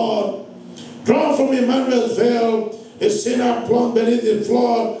with blood, drawn from Emmanuel's veil. A sinner plunged beneath the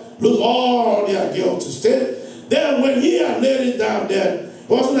flood, lose all their guilt. Then when he had laid it down there,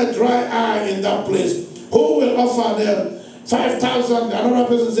 wasn't a dry eye in that place. Who will offer them 5,000? Another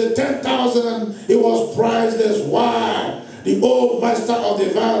person said 10,000, and it was priceless. Why? The old master of the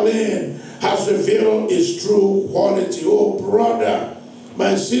violin has revealed his true quality. Oh, brother,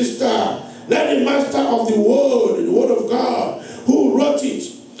 my sister, let the master of the word of God, who wrote it,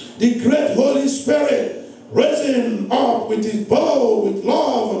 the great Holy Spirit, raising up with his bow, with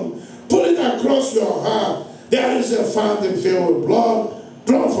love, and put it across your heart. There is a fountain filled with blood,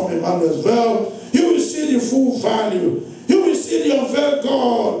 drawn from Emmanuel's veil. You will see the full value. You will see the unveiled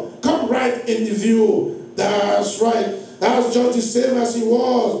God come right into view. That's right. That's just the same as he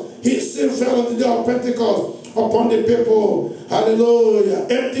was. He still fell on the day of Pentecost upon the people. Hallelujah.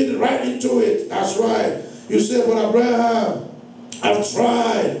 Emptied right into it. That's right. You say, but Abraham, I've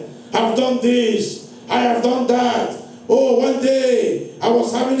tried. I've done this. I have done that. Oh, one day I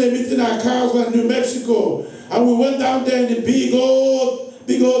was having a meeting at Carlsbad, New Mexico, and we went down there in the big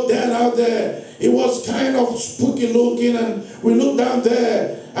old den out there. It was kind of spooky looking, and we looked down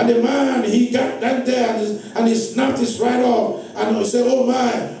there, and the man, he got down there and he snapped his right off, and he said, oh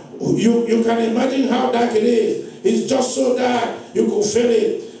my, you can imagine how dark it is. It's just so dark, you could feel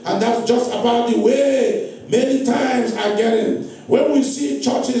it. And that's just about the way many times I get it. When we see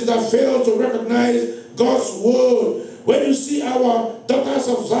churches that fail to recognize God's word, when you see our daughters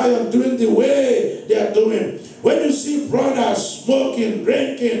of Zion doing the way they are doing, when you see brothers smoking,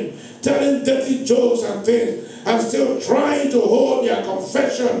 drinking, telling dirty jokes and things, and still trying to hold their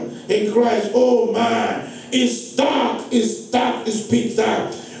confession in Christ, oh man, it's dark, it's pitch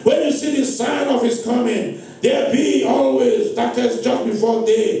dark. When you see the sign of his coming, there be always darkest just before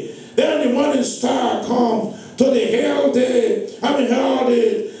day. Then the morning star comes to the herald it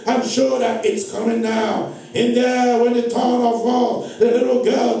and show that it's coming now. In there, when the turn of falls, the little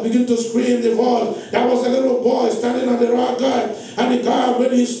girls begin to scream the voice. There was a little boy standing on the rock guard, and the guard,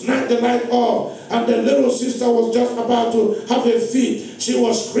 when he snatched the light off, and the little sister was just about to have a fit, she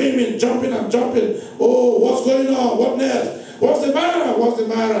was screaming, jumping and jumping. Oh, what's going on? What next? What's the matter? What's the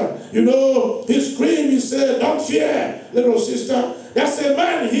matter? You know, he screamed, he said, don't fear, little sister. There's a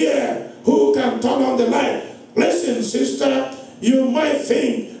man here who can turn on the light. Listen, sister, you might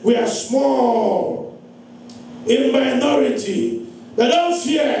think we are small, in minority, but don't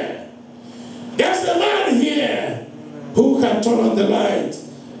fear. There's a man here who can turn on the light.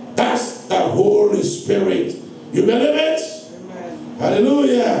 That's the Holy Spirit. You believe it? Amen.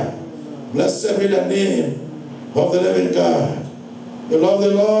 Hallelujah. Blessed be the name of the living God. You love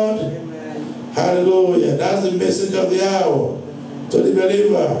the Lord? Amen. Hallelujah. That's the message of the hour to the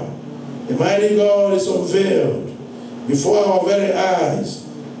believer. The mighty God is unveiled before our very eyes.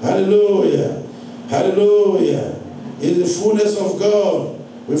 Hallelujah. Hallelujah. In the fullness of God,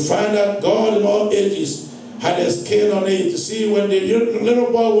 we find that God in all ages had a skin on it. You see, when the little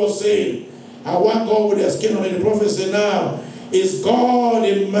boy was saying, I want God with a skin on it, the prophet said, now, is God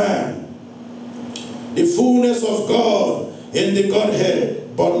in man? The fullness of God in the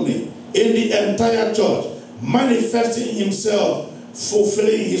Godhead bodily, in the entire church, manifesting himself,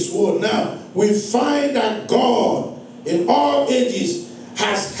 fulfilling his word. Now, we find that God in all ages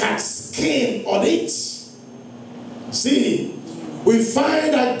has had skin on it. See, we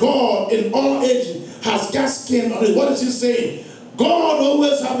find that God in all ages has got skin on it. What is he saying? God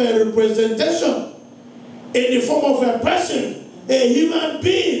always have a representation in the form of a person, a human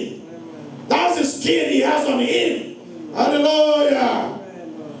being. That's the skin he has on him. Hallelujah.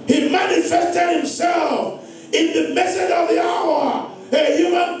 He manifested himself in the message of the hour, a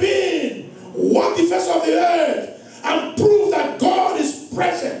human being, walked the face of the earth, and proved that God is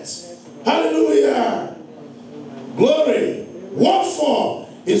present. Hallelujah. Glory. What for?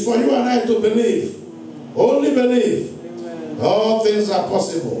 Is for you and I to believe. Only believe. All things are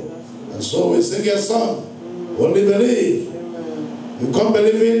possible. And so we sing a song. Only believe. You come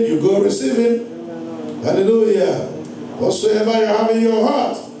believing, you go receiving. Hallelujah. Whatsoever you have in your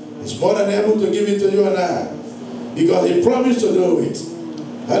heart, is more than able to give it to you and I. Because he promised to do it.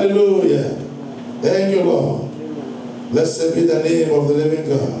 Hallelujah. Thank you, Lord. Blessed be the name of the living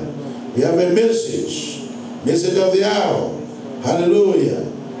God. We have a message. Message of the hour.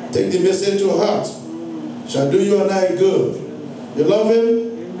 Hallelujah. Take the message to heart. Shall do you and I good. You love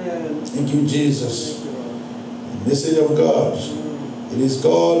him? Amen. Thank you, Jesus. The message of God. It is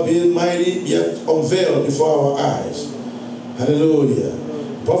God being mighty yet unveiled before our eyes. Hallelujah.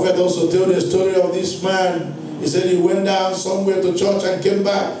 The prophet also told the story of this man. He said he went down somewhere to church and came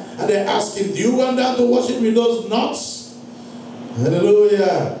back, and they asked him, do you went down to worship with those nuts?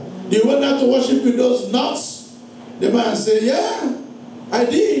 Hallelujah. Do you went down to worship with those nuts? The man said, yeah, I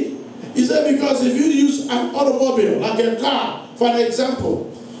did. He said, because if you use an automobile, like a car, for an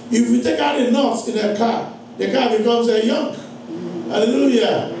example, if you take out the nuts in a car, the car becomes a yonk.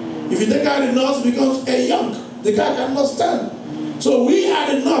 Hallelujah. If you take out the nuts, it becomes a yonk. The car cannot stand. So we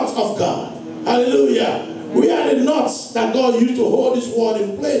are the nuts of God. Hallelujah. We are the nuts that God used to hold this world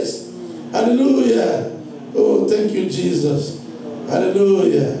in place. Hallelujah. Oh, thank you, Jesus.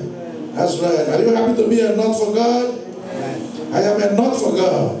 Hallelujah. That's right. Are you happy to be a nut for God? I am a nut for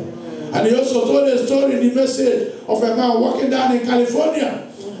God. And he also told a story in the message of a man walking down in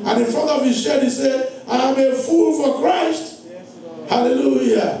California. And in front of his shed, he said, I am a fool for Christ.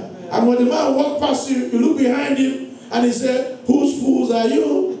 Hallelujah. And when the man walked past you, you look behind him, and he said, whose fools are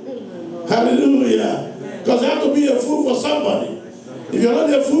you? Hallelujah. Because you have to be a fool for somebody. If you're not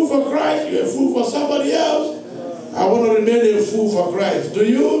a fool for Christ, you're a fool for somebody else. I want to remain a fool for Christ. Do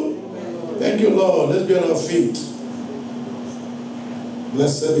you? Thank you, Lord. Let's be on our feet.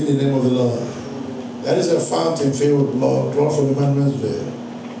 Blessed be the name of the Lord. That is a fountain filled with blood drawn from Emmanuel's veil.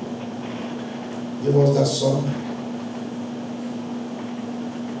 Give us that song.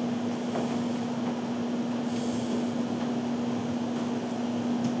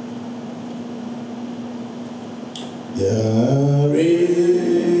 There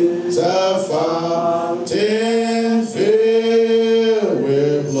is a fountain filled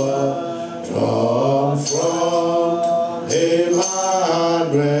with blood drawn from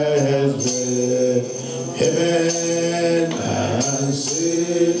Emmanuel's veil. Heaven and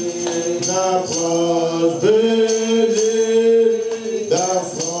sin applause beneath the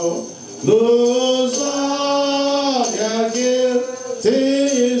flows of your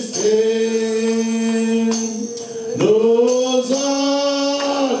guilty stain. Knows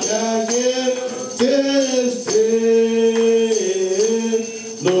all your guilty stain.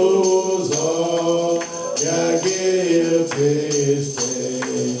 Knows all your guilty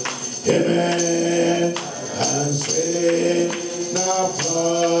stain. Amen. And say, now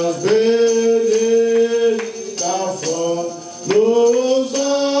applause beneath the floor. Knows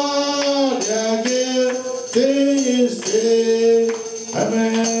all your guilty stain.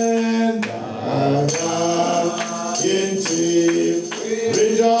 Amen. In tears,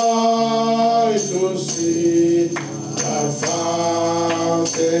 rejoice to see the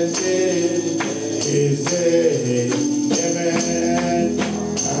fountain is there. Amen.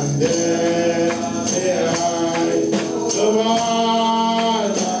 And then the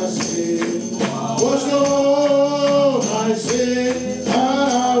one I see, wash all my sin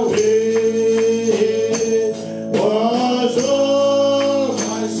away. Wash all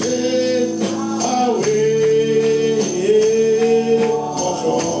my sin away. Wash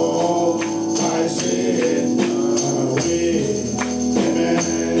all my sin away. Amen.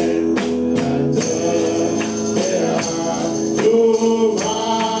 And then you my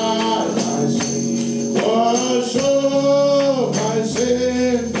sin. Wash all my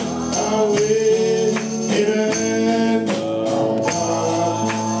sin away. Amen.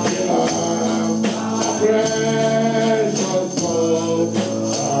 Precious blood,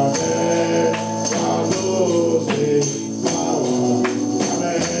 amen. Lose the power,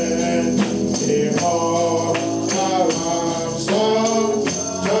 amen. The heart, the ransom,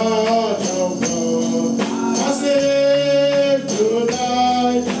 Church of God. I say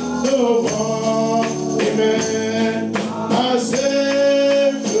tonight, no more, amen. I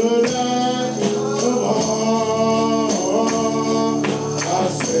say tonight, no more. I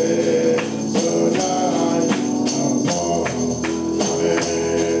say tonight, no more,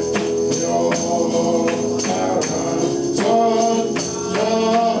 amen. Your ransom, Church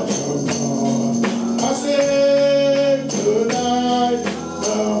of God. I say tonight,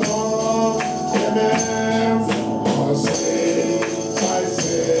 no more, amen. For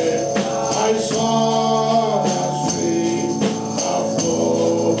I saw that stream of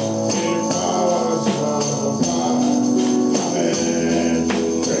flowing powers of God. Amen.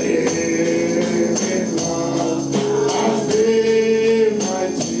 Living love has been my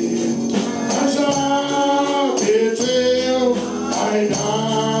team. I shall be till I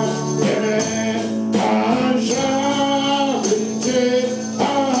die. Amen. I shall be till I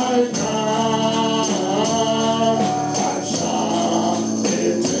die. I shall be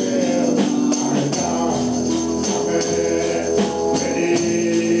till I die. Amen.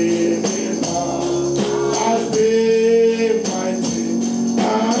 Living love has been my team. I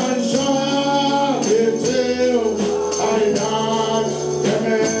shall be till I die.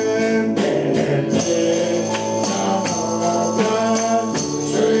 Amen. Now that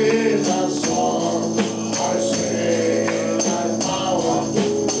sweet that song, I sing that power.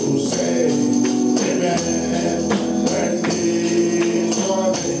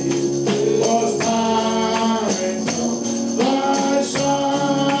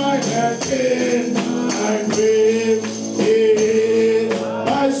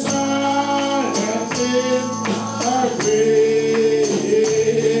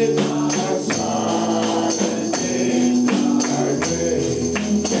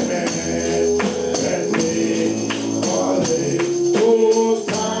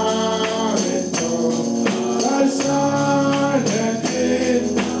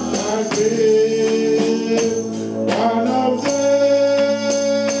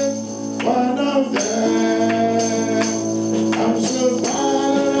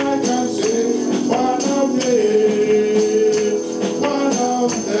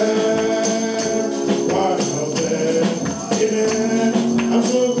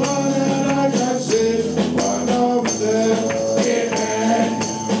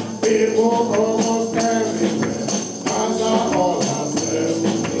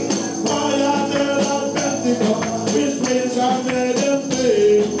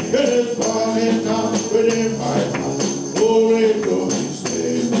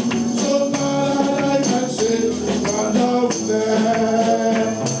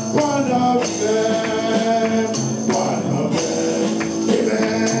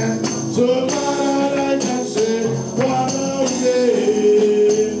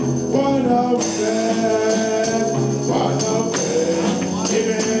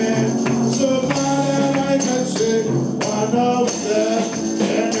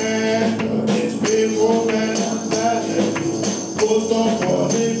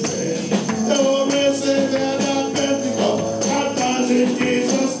 only friend. The only Savior that Pentecost. Baptized in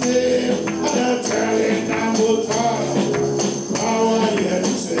Jesus' name. And I'm telling them what power here to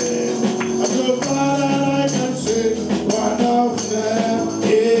say. I'm so glad that I can say one of them.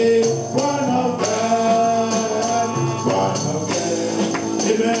 Yeah, one of them. One of them.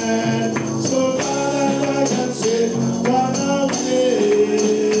 Amen. So glad that I can say one of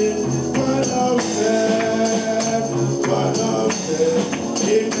them. One of them. One of them.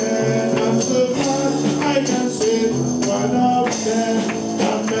 Amen. I'm so glad I can say one of them.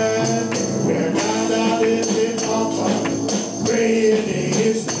 Amen. We're gathered in the upper, praying in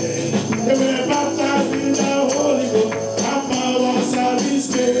His name. And we're baptized in the Holy Ghost. And power shall be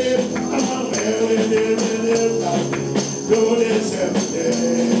saved. And I'm married in the life. Though they say me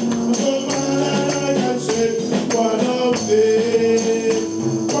dead. So glad I can say one of them.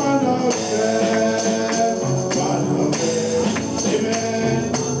 One of them. One of them. Amen.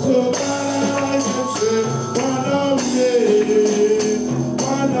 So glad I can say one of them.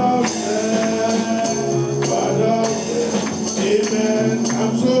 One of them. One of them. Amen.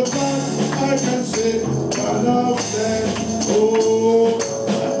 I'm so glad I can say one of them. Oh,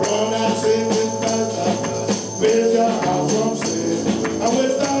 my brother sing with pastor. Raise your heart from sin. And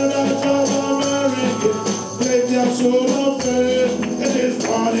without a job I'm marrying. Take your soul of faith. It is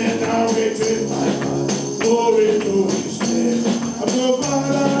morning now waiting my heart. Glory to His name. I'm so glad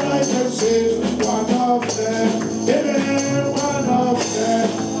that I can say one of them. Amen. One of them.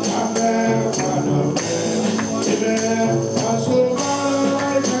 Amen. One of them. Amen. I'm so glad that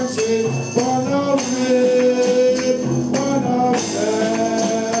I can say one of them. One of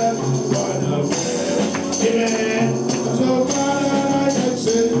them. One of them. Amen. I'm so glad that I can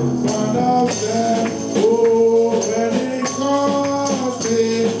say one of them. Oh, when He calls me,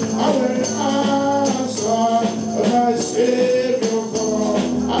 I will answer. When my Savior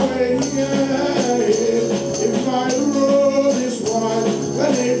comes, I will hear Him. If my road is wide,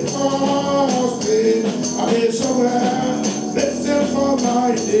 when He calls me, I'll be somewhere. Listen for my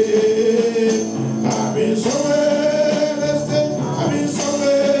name. I'll be somewhere. Listen. I'll be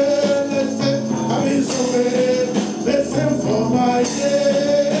somewhere. Listen. I'll be somewhere. Listen for my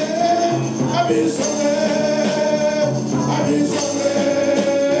name. I'll be somewhere. I'll be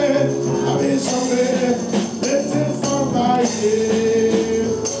somewhere. I'll be somewhere. Listen for my name.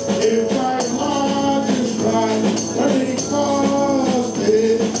 If my heart is right, when He calls me.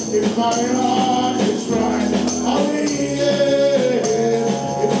 If my heart is right, I will hear Him.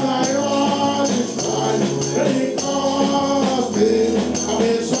 If my heart is right, when He calls me. I'll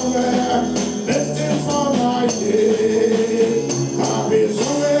be somewhere. Listen for my name. I'll be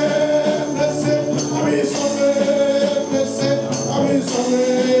somewhere. Listen. I'll be somewhere. Listen. I'll be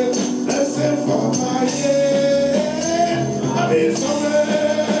somewhere. Listen for my name. I'll be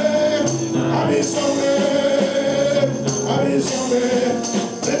somewhere. I'll be somewhere. I'll be somewhere.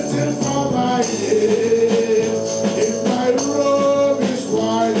 Listen for my name. If my robe is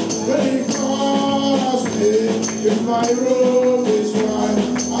white, when He calls me. If my robe is white,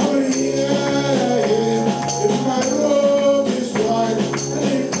 I will hear Him. If my robe is white, when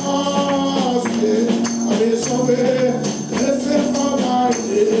He calls me, I'll be somewhere. Listen for my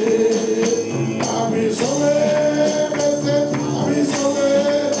name. I'll be somewhere. Listen. I'll be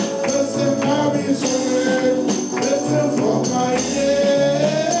somewhere. Listen. I'll be somewhere. Listen for my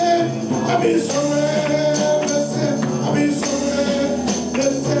name. I'll be somewhere. Listen. I'll be somewhere.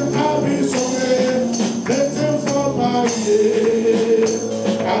 Listen. I'll be somewhere. Listen for my name.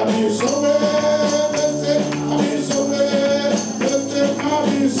 I'll be somewhere. Listen. I'll be somewhere. Listen. I'll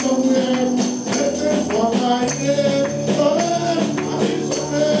be somewhere. Listen for my name. I'll be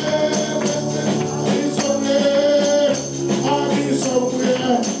somewhere. Listen. I'll be somewhere. I'll be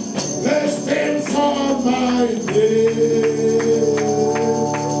somewhere. Listen for my name.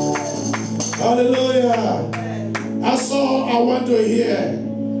 Hallelujah. That's all I want to hear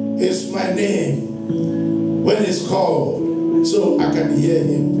is my name when it's called, so I can hear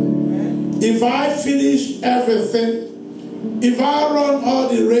Him. If I finish everything, if I run all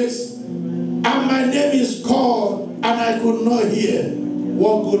the race, and my name is called, and I could not hear,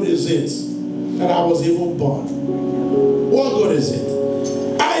 what good is it that I was even born? What good is it?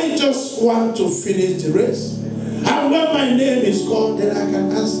 I just want to finish the race. And when my name is called, then I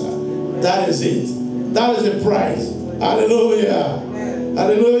can answer. That is it. That is the prize. Hallelujah.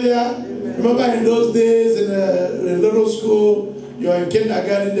 Hallelujah. Remember in those days in a little school, you're in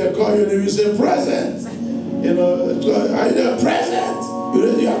kindergarten, they call your name, you say present. You know, are you present?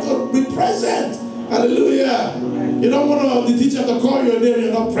 You have to be present. Hallelujah. You don't want the teacher to call your name,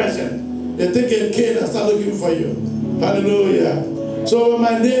 you're not present. They take a cane and start looking for you. Hallelujah. So when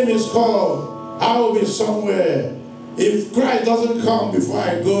my name is called, I will be somewhere. If Christ doesn't come before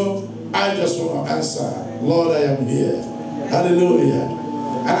I go, I just want to answer, Lord, I am here. Hallelujah.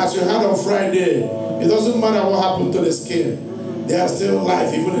 And as you heard on Friday, it doesn't matter what happened to the skin. There is still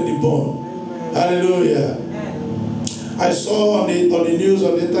life even in the bone. Hallelujah. I saw on the news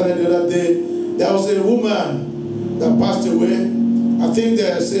on the internet the other day, there was a woman that passed away. I think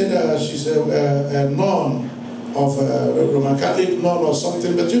they said she's a nun of a Roman Catholic nun or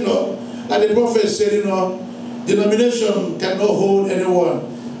something. But you know, like the prophet said, you know, denomination cannot hold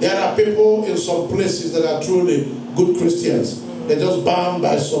anyone. There are people in some places that are truly good Christians. They're just bound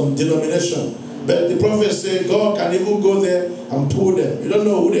by some denomination. But the prophet said God can even go there and pull them. You don't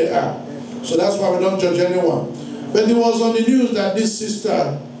know who they are. So that's why we don't judge anyone. But it was on the news that this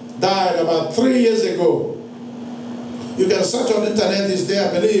sister died about 3 years ago. You can search on the internet, it's there,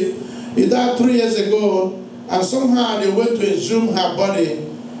 I believe. He died 3 years ago, and somehow they went to exhume her body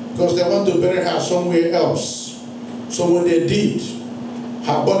because they want to bury her somewhere else. So when they did,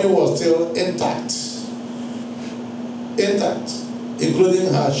 her body was still intact. Intact,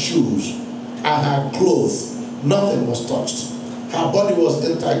 including her shoes and her clothes. Nothing was touched. Her body was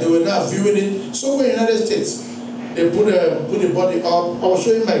intact. They were now viewing it somewhere in the United States. They put the body up. I was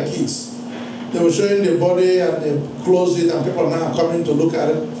showing my kids. They were showing the body and they closed it, and people are now coming to look at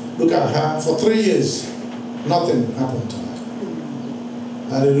it, look at her. For 3 years, nothing happened to her.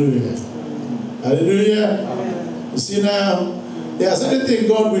 Hallelujah. Hallelujah. You see now, there's certain things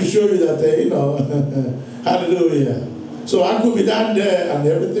God will show you that, you know, hallelujah. So I could be down there and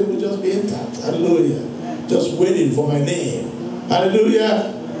everything will just be intact. Hallelujah. Just waiting for my name.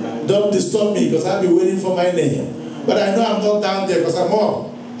 Hallelujah. Don't disturb me because I'll be waiting for my name. But I know I'm not down there because I'm up.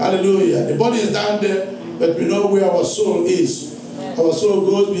 Hallelujah. The body is down there, but we know where our soul is. Our soul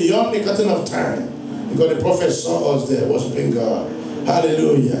goes beyond the curtain of time because the prophet saw us there worshiping God.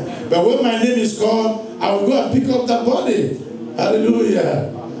 Hallelujah. But when my name is called, I will go and pick up that body.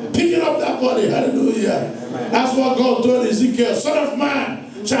 Hallelujah. Picking up that body. Hallelujah. That's what God told Ezekiel. Son of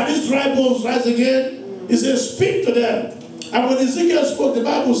man, shall these dry bones rise again? He said, speak to them. And when Ezekiel spoke, the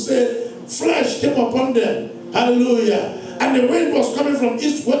Bible said, flesh came upon them. Hallelujah. And the wind was coming from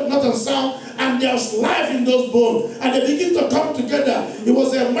east, west, north, and south. And there was life in those bones. And they began to come together. It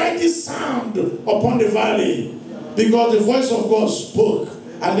was a mighty sound upon the valley. Because the voice of God spoke.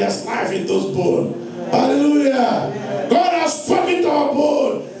 And there's life in those bones. Hallelujah. God has spoken to our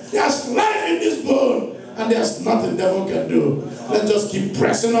bone. There's life in this bone. And there's nothing the devil can do. Let's just keep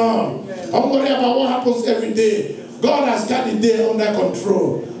pressing on. Don't worry about what happens every day. God has got the day under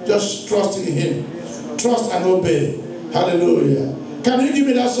control. Just trust in Him. Trust and obey. Hallelujah. Can you give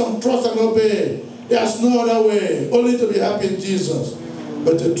me that some trust and obey? There's no other way. Only to be happy in Jesus.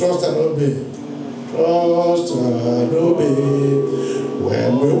 But to trust and obey. Trust and obey.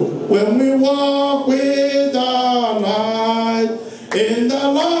 When we walk with the light, in the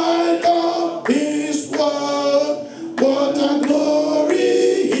light of His word, what a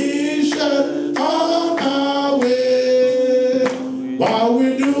glory He shed on our way. While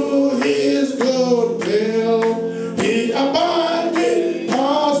we do His good will, He abides with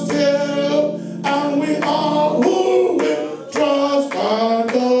us still, and we all who will trust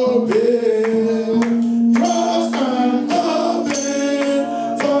and obey. Trust and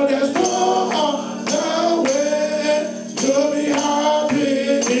obey, for there's no other way to be happy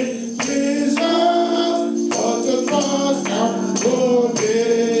in Jesus, but to trust and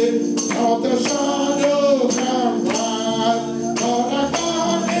obey. Not a shadow can rise, not a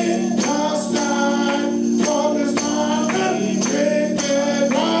cloud in the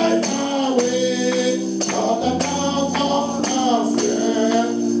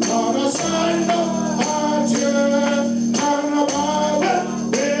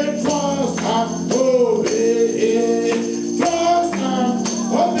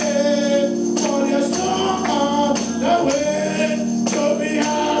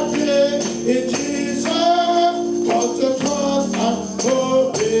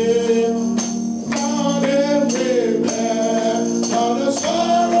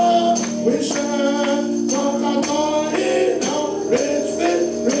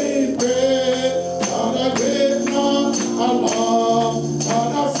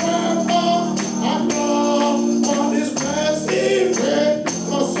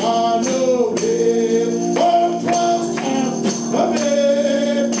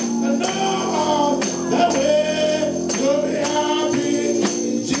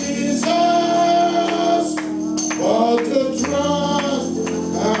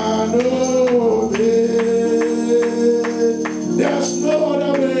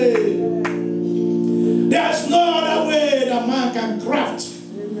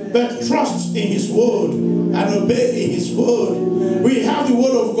but trust in His word and obey in His word. We have the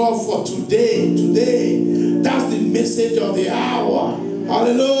word of God for today. Today, that's the message of the hour.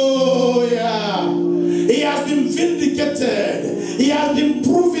 Hallelujah. He has been vindicated. He has been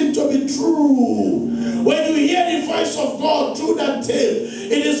proven to be true. When you hear the voice of God through that tape,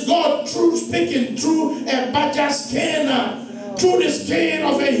 it is God through speaking through a badger skin, through the skin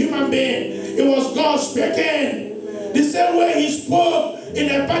of a human being. It was God speaking. The same way He spoke in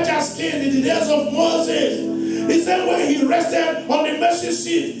a badger skin in the days of Moses. The same way He rested on the mercy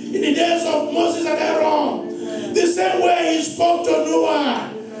seat in the days of Moses and Aaron. The same way He spoke to Noah.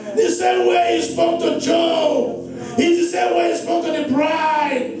 The same way He spoke to Job. It's the same way He spoke to the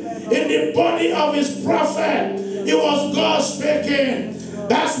bride in the body of His prophet. It was God speaking.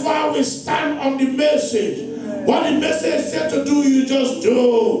 That's why we stand on the message. What the message said to do, you just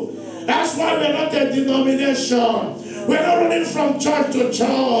do. That's why we're not a denomination. We're not running from church to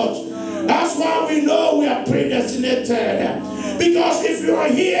church. That's why we know we are predestinated. Because if you are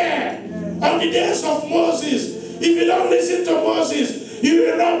here on the days of Moses, if you don't listen to Moses, you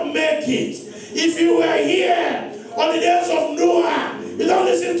will not make it. If you were here on the days of Noah, you don't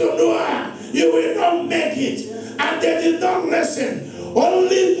listen to Noah, you will not make it. And they did not listen.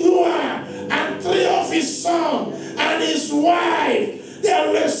 Only Noah and 3 of his sons and his wife,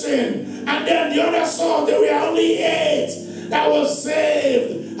 they listened. And then the other sons, there were only 8 that was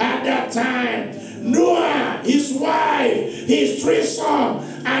saved at that time. Noah, his wife, his 3 sons,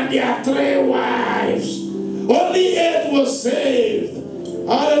 and their 3 wives. Only 8 was saved.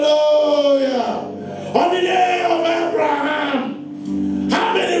 Hallelujah. On the day of Abraham,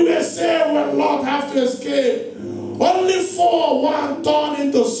 how many were saved when Lot had to escape? Only 4, 1 turned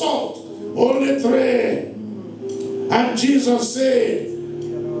into salt. Only 3. And Jesus said,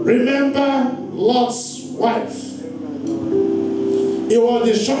 remember Lot's wife. It was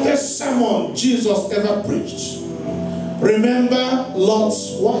the shortest sermon Jesus ever preached. Remember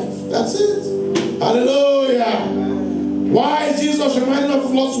Lot's wife. That's it. Hallelujah. Why is Jesus reminding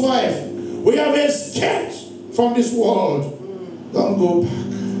of Lot's wife? We have escaped from this world. Don't go back.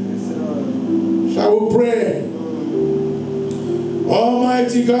 Shall we pray?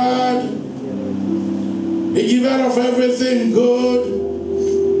 Almighty God, the giver of everything good,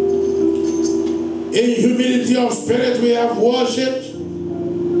 in humility of spirit we have worshipped.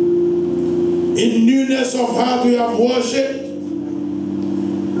 In newness of heart we have worshipped.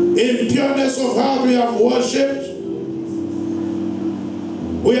 In pureness of heart we have worshipped.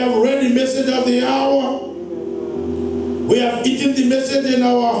 We have read the message of the hour. We have eaten the message in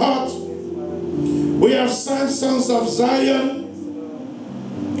our heart. We have sung songs of Zion.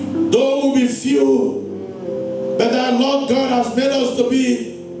 Though we be few, but our Lord God has made us to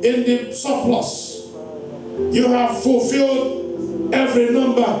be in the surplus. You have fulfilled every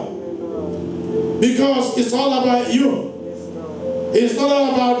number because it's all about you. It's not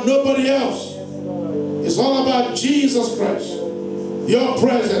all about nobody else. It's all about Jesus Christ. Your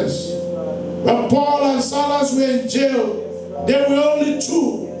presence. When Paul and Silas were in jail, there were only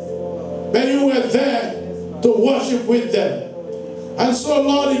 2, but you were there to worship with them. And so,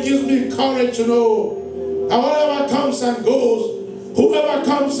 Lord, it gives me courage to know that whatever comes and goes, whoever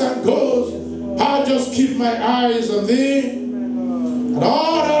comes and goes, I'll just keep my eyes on Thee and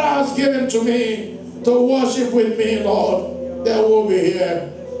all that Thou hast given to me to worship with me, Lord, they will be here.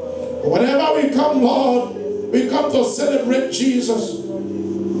 Whenever we come, Lord, we come to celebrate Jesus.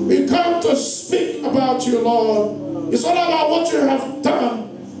 We come to speak about You, Lord. It's not about what You have done.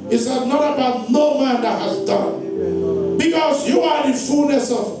 It's not about no man that has done. Because You are the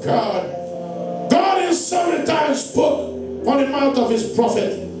fullness of God. God in so times spoke on the mouth of His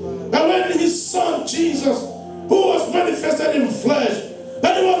prophet. And when His Son Jesus, who was manifested in flesh,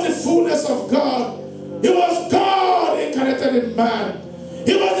 that He was the fullness of God. He was God incarnated in man.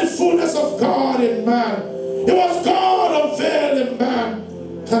 He was the fullness of God in man. He was God unveiled in man.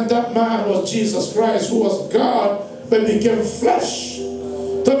 And that man was Jesus Christ, who was God, but became flesh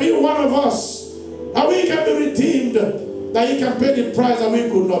to be one of us. And we can be redeemed, that He can pay the price that we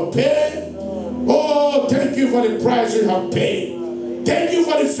could not pay. Oh, thank You for the price You have paid. Thank You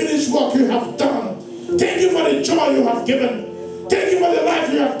for the finished work You have done. Thank You for the joy You have given. Thank You for the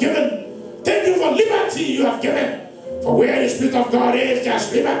life You have given. Thank You for liberty You have given. For where the Spirit of God is,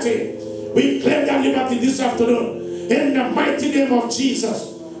 there's liberty. We claim that liberty this afternoon in the mighty name of Jesus.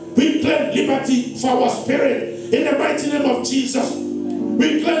 We claim liberty for our spirit in the mighty name of Jesus.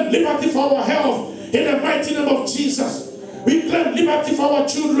 We claim liberty for our health in the mighty name of Jesus. We claim liberty for our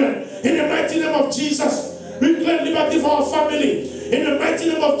children in the mighty name of Jesus. We claim liberty for our family in the mighty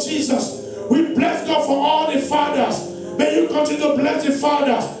name of Jesus. We bless God for all the fathers, May you continue to bless the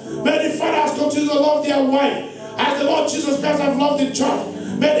fathers. May the fathers continue to love their wife as the Lord Jesus Christ has loved the church.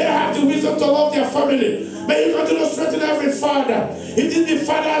 May they have the wisdom to love their family. May you continue to strengthen every father. It is the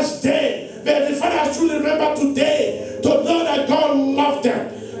Father's Day. May the fathers truly remember today to know that God loved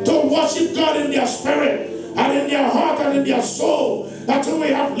them, to worship God in their spirit and in their heart and in their soul, that we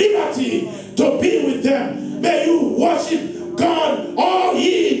have liberty to be with them. May you worship God, all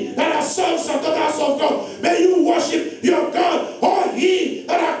ye that are sons and daughters of God. May you worship your God, all ye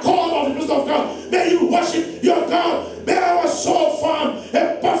that are called of the presence of God. May you worship your God. May our soul find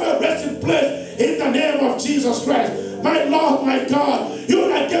a perfect resting place in the name of Jesus Christ. My Lord, my God, you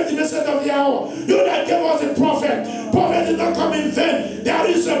that gave the message of the hour, you that gave us the prophet. Prophet did not come in vain. There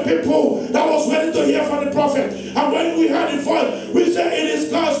is a people that was waiting to hear from the prophet. And when we heard the voice, we said it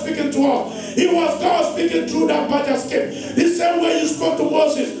is God speaking to us. It was God speaking through that badger skin. The same way you spoke to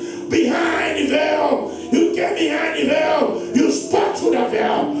Moses behind the veil. You came behind the veil. You spoke through the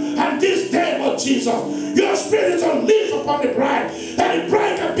veil. And this day, Lord Jesus, your spirit is unleashed upon the bride, that the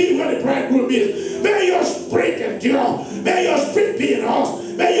bride can be where the bridegroom is. May your spirit endure. May your spirit be in us.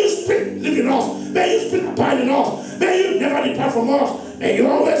 May your spirit live in us. May your spirit abide in us. May you never depart from us. May you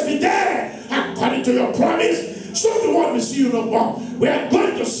always be there according to your promise. So the one we see you no more. We are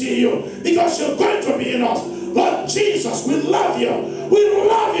going to see you because you're going to be in us. Lord Jesus, we love you. We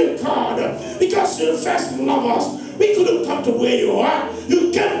love you, God, because you first love us. We couldn't come to where you are.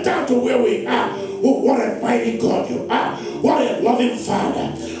 You came down to where we are. Oh, what a mighty God you are. What a loving Father.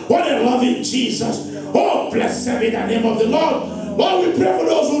 What a loving Jesus. Oh, blessed be the name of the Lord. Lord, we pray for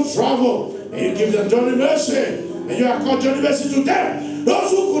those who travel. May you give them journey mercy. And you have called journey mercy to them.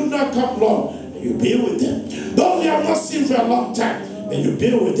 Those who could not come, Lord, may you be with them. Those we have not seen for a long time, may you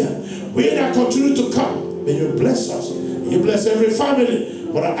be with them. We that continue to come, may you bless us. May you bless every family.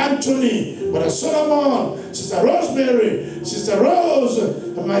 Brother Anthony, Brother Solomon, Sister Rosemary, Sister Rose,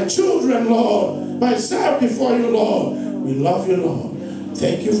 and my children, Lord, myself before you, Lord. We love you, Lord.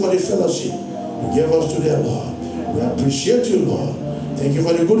 Thank you for the fellowship you gave us today, Lord. We appreciate you, Lord. Thank you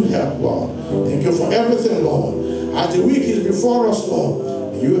for the good help, Lord. Thank you for everything, Lord. As the week is before us,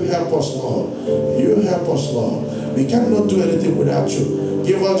 Lord, may you help us, Lord. May you help us, Lord. We cannot do anything without you.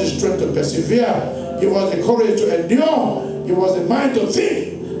 Give us the strength to persevere. Give us the courage to endure. Give us the mind to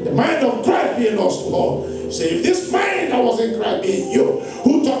think. The mind of Christ be in us, Lord. Say, if this mind that was in Christ be in you,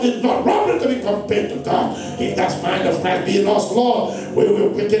 who thought it not robbery to be compared to God, if that mind of Christ be in us, Lord, we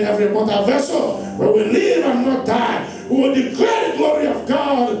will quicken every mortal vessel, where we live and not die. We will declare the glory of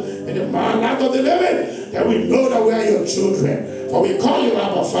God in the land of the living, that we know that we are your children. For we call you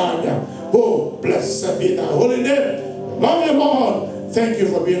Abba Father. Oh, blessed be thy holy name. Love you, Lord. Thank you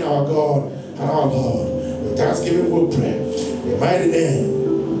for being our God and our Lord. With thanksgiving we'll pray. In the mighty name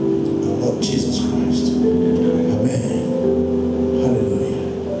of Jesus Christ. Amen.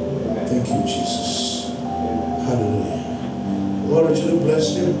 Hallelujah. Thank you, Jesus. Hallelujah. Lord, I should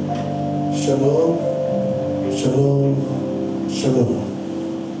bless you. Shalom. Shalom. Shalom.